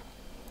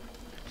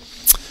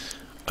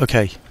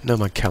 okay,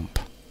 nomad camp.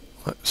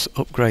 Let's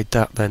upgrade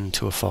that then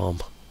to a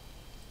farm.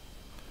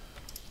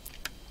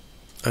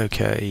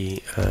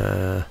 Okay,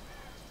 oh,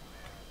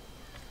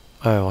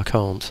 I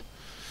can't.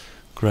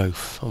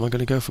 Growth. Am I going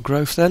to go for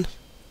growth then?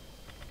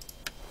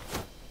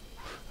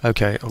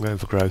 Okay, I'm going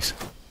for growth.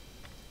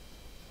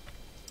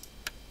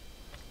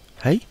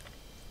 Hey?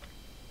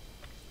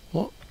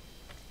 What?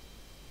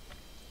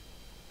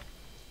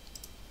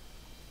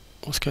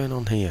 What's going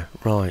on here?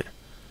 Right.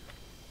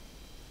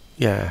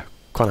 Yeah,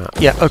 quite out.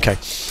 Yeah, okay.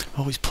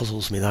 Always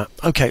puzzles me that.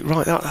 Okay,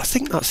 right, I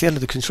think that's the end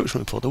of the construction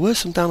report. There were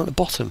some down at the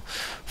bottom.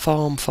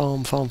 Farm,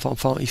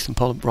 Eastern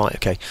Poland. Right,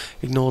 okay.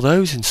 Ignore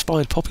those.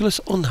 Inspired populace,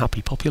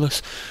 unhappy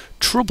populace,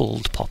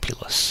 troubled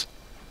populace.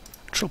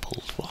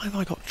 Troubled? Why have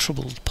I got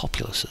troubled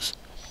populaces?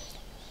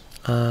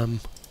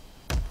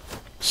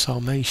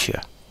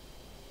 Sarmatia.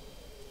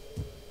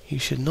 You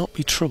should not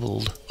be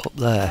troubled up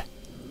there.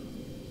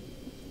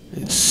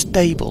 It's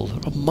stable.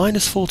 They're on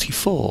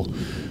 -44,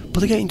 but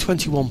they're getting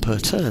 21 per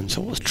turn, so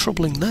what's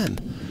troubling them?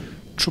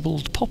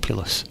 Troubled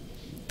populace.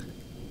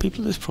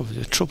 People in this province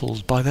are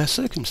troubled by their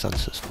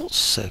circumstances. What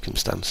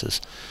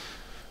circumstances?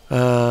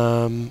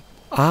 Now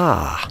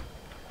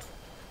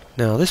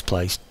this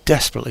place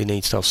desperately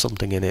needs to have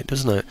something in it,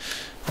 doesn't it?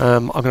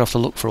 I'm going to have to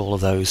look for all of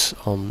those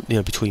on,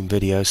 between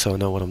videos, so I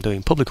know what I'm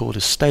doing. Public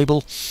order's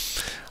stable.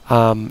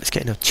 It's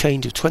getting a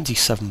change of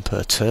 27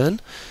 per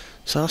turn.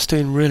 So that's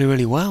doing really,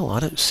 really well.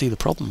 I don't see the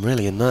problem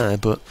really in there,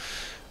 but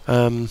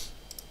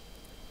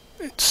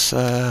it's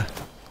why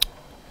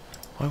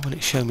won't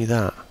it show me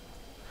that?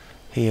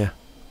 Here.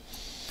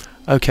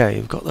 Okay,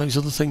 we've got those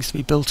other things to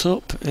be built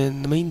up.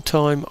 In the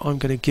meantime, I'm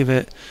going to give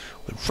it...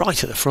 We're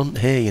right at the front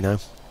here,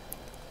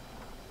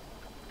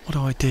 what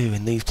do I do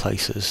in these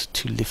places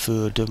to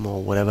them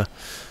or whatever?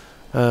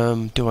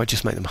 Do I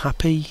just make them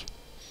happy?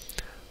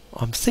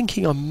 I'm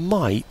thinking I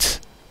might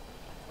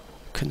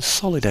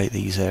consolidate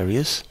these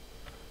areas.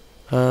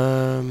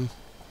 I've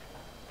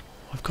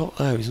got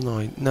those, haven't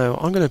I? No,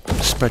 I'm going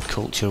to spread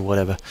culture or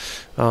whatever.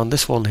 And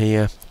this one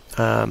here,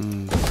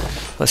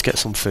 let's get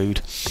some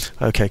food.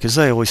 Okay, because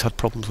they always had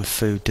problems with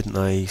food, didn't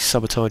they?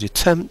 Sabotage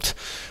attempt.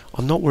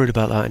 I'm not worried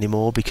about that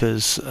anymore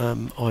because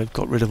I've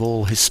got rid of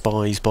all his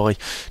spies by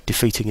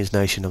defeating his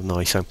nation of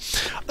Niso.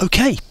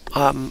 Okay,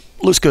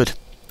 looks good.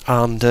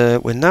 And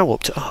we're now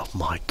up to... Oh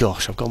my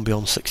gosh, I've gone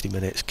beyond 60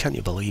 minutes. Can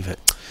you believe it?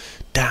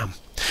 Damn.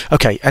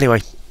 Okay,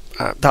 anyway,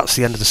 that's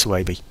the end of the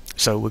Suebi.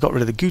 So we got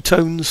rid of the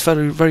Gutones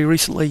very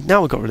recently.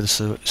 Now we've got rid of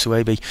the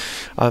Suebi.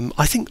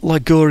 I think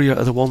Liguria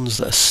are the ones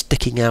that are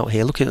sticking out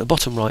here. Looking at the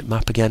bottom right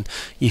map again,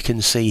 you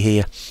can see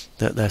here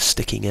that they're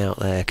sticking out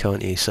there,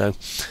 can't you? So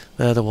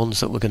they're the ones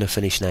that we're going to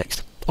finish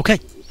next. Okay,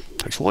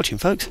 thanks for watching,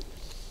 folks.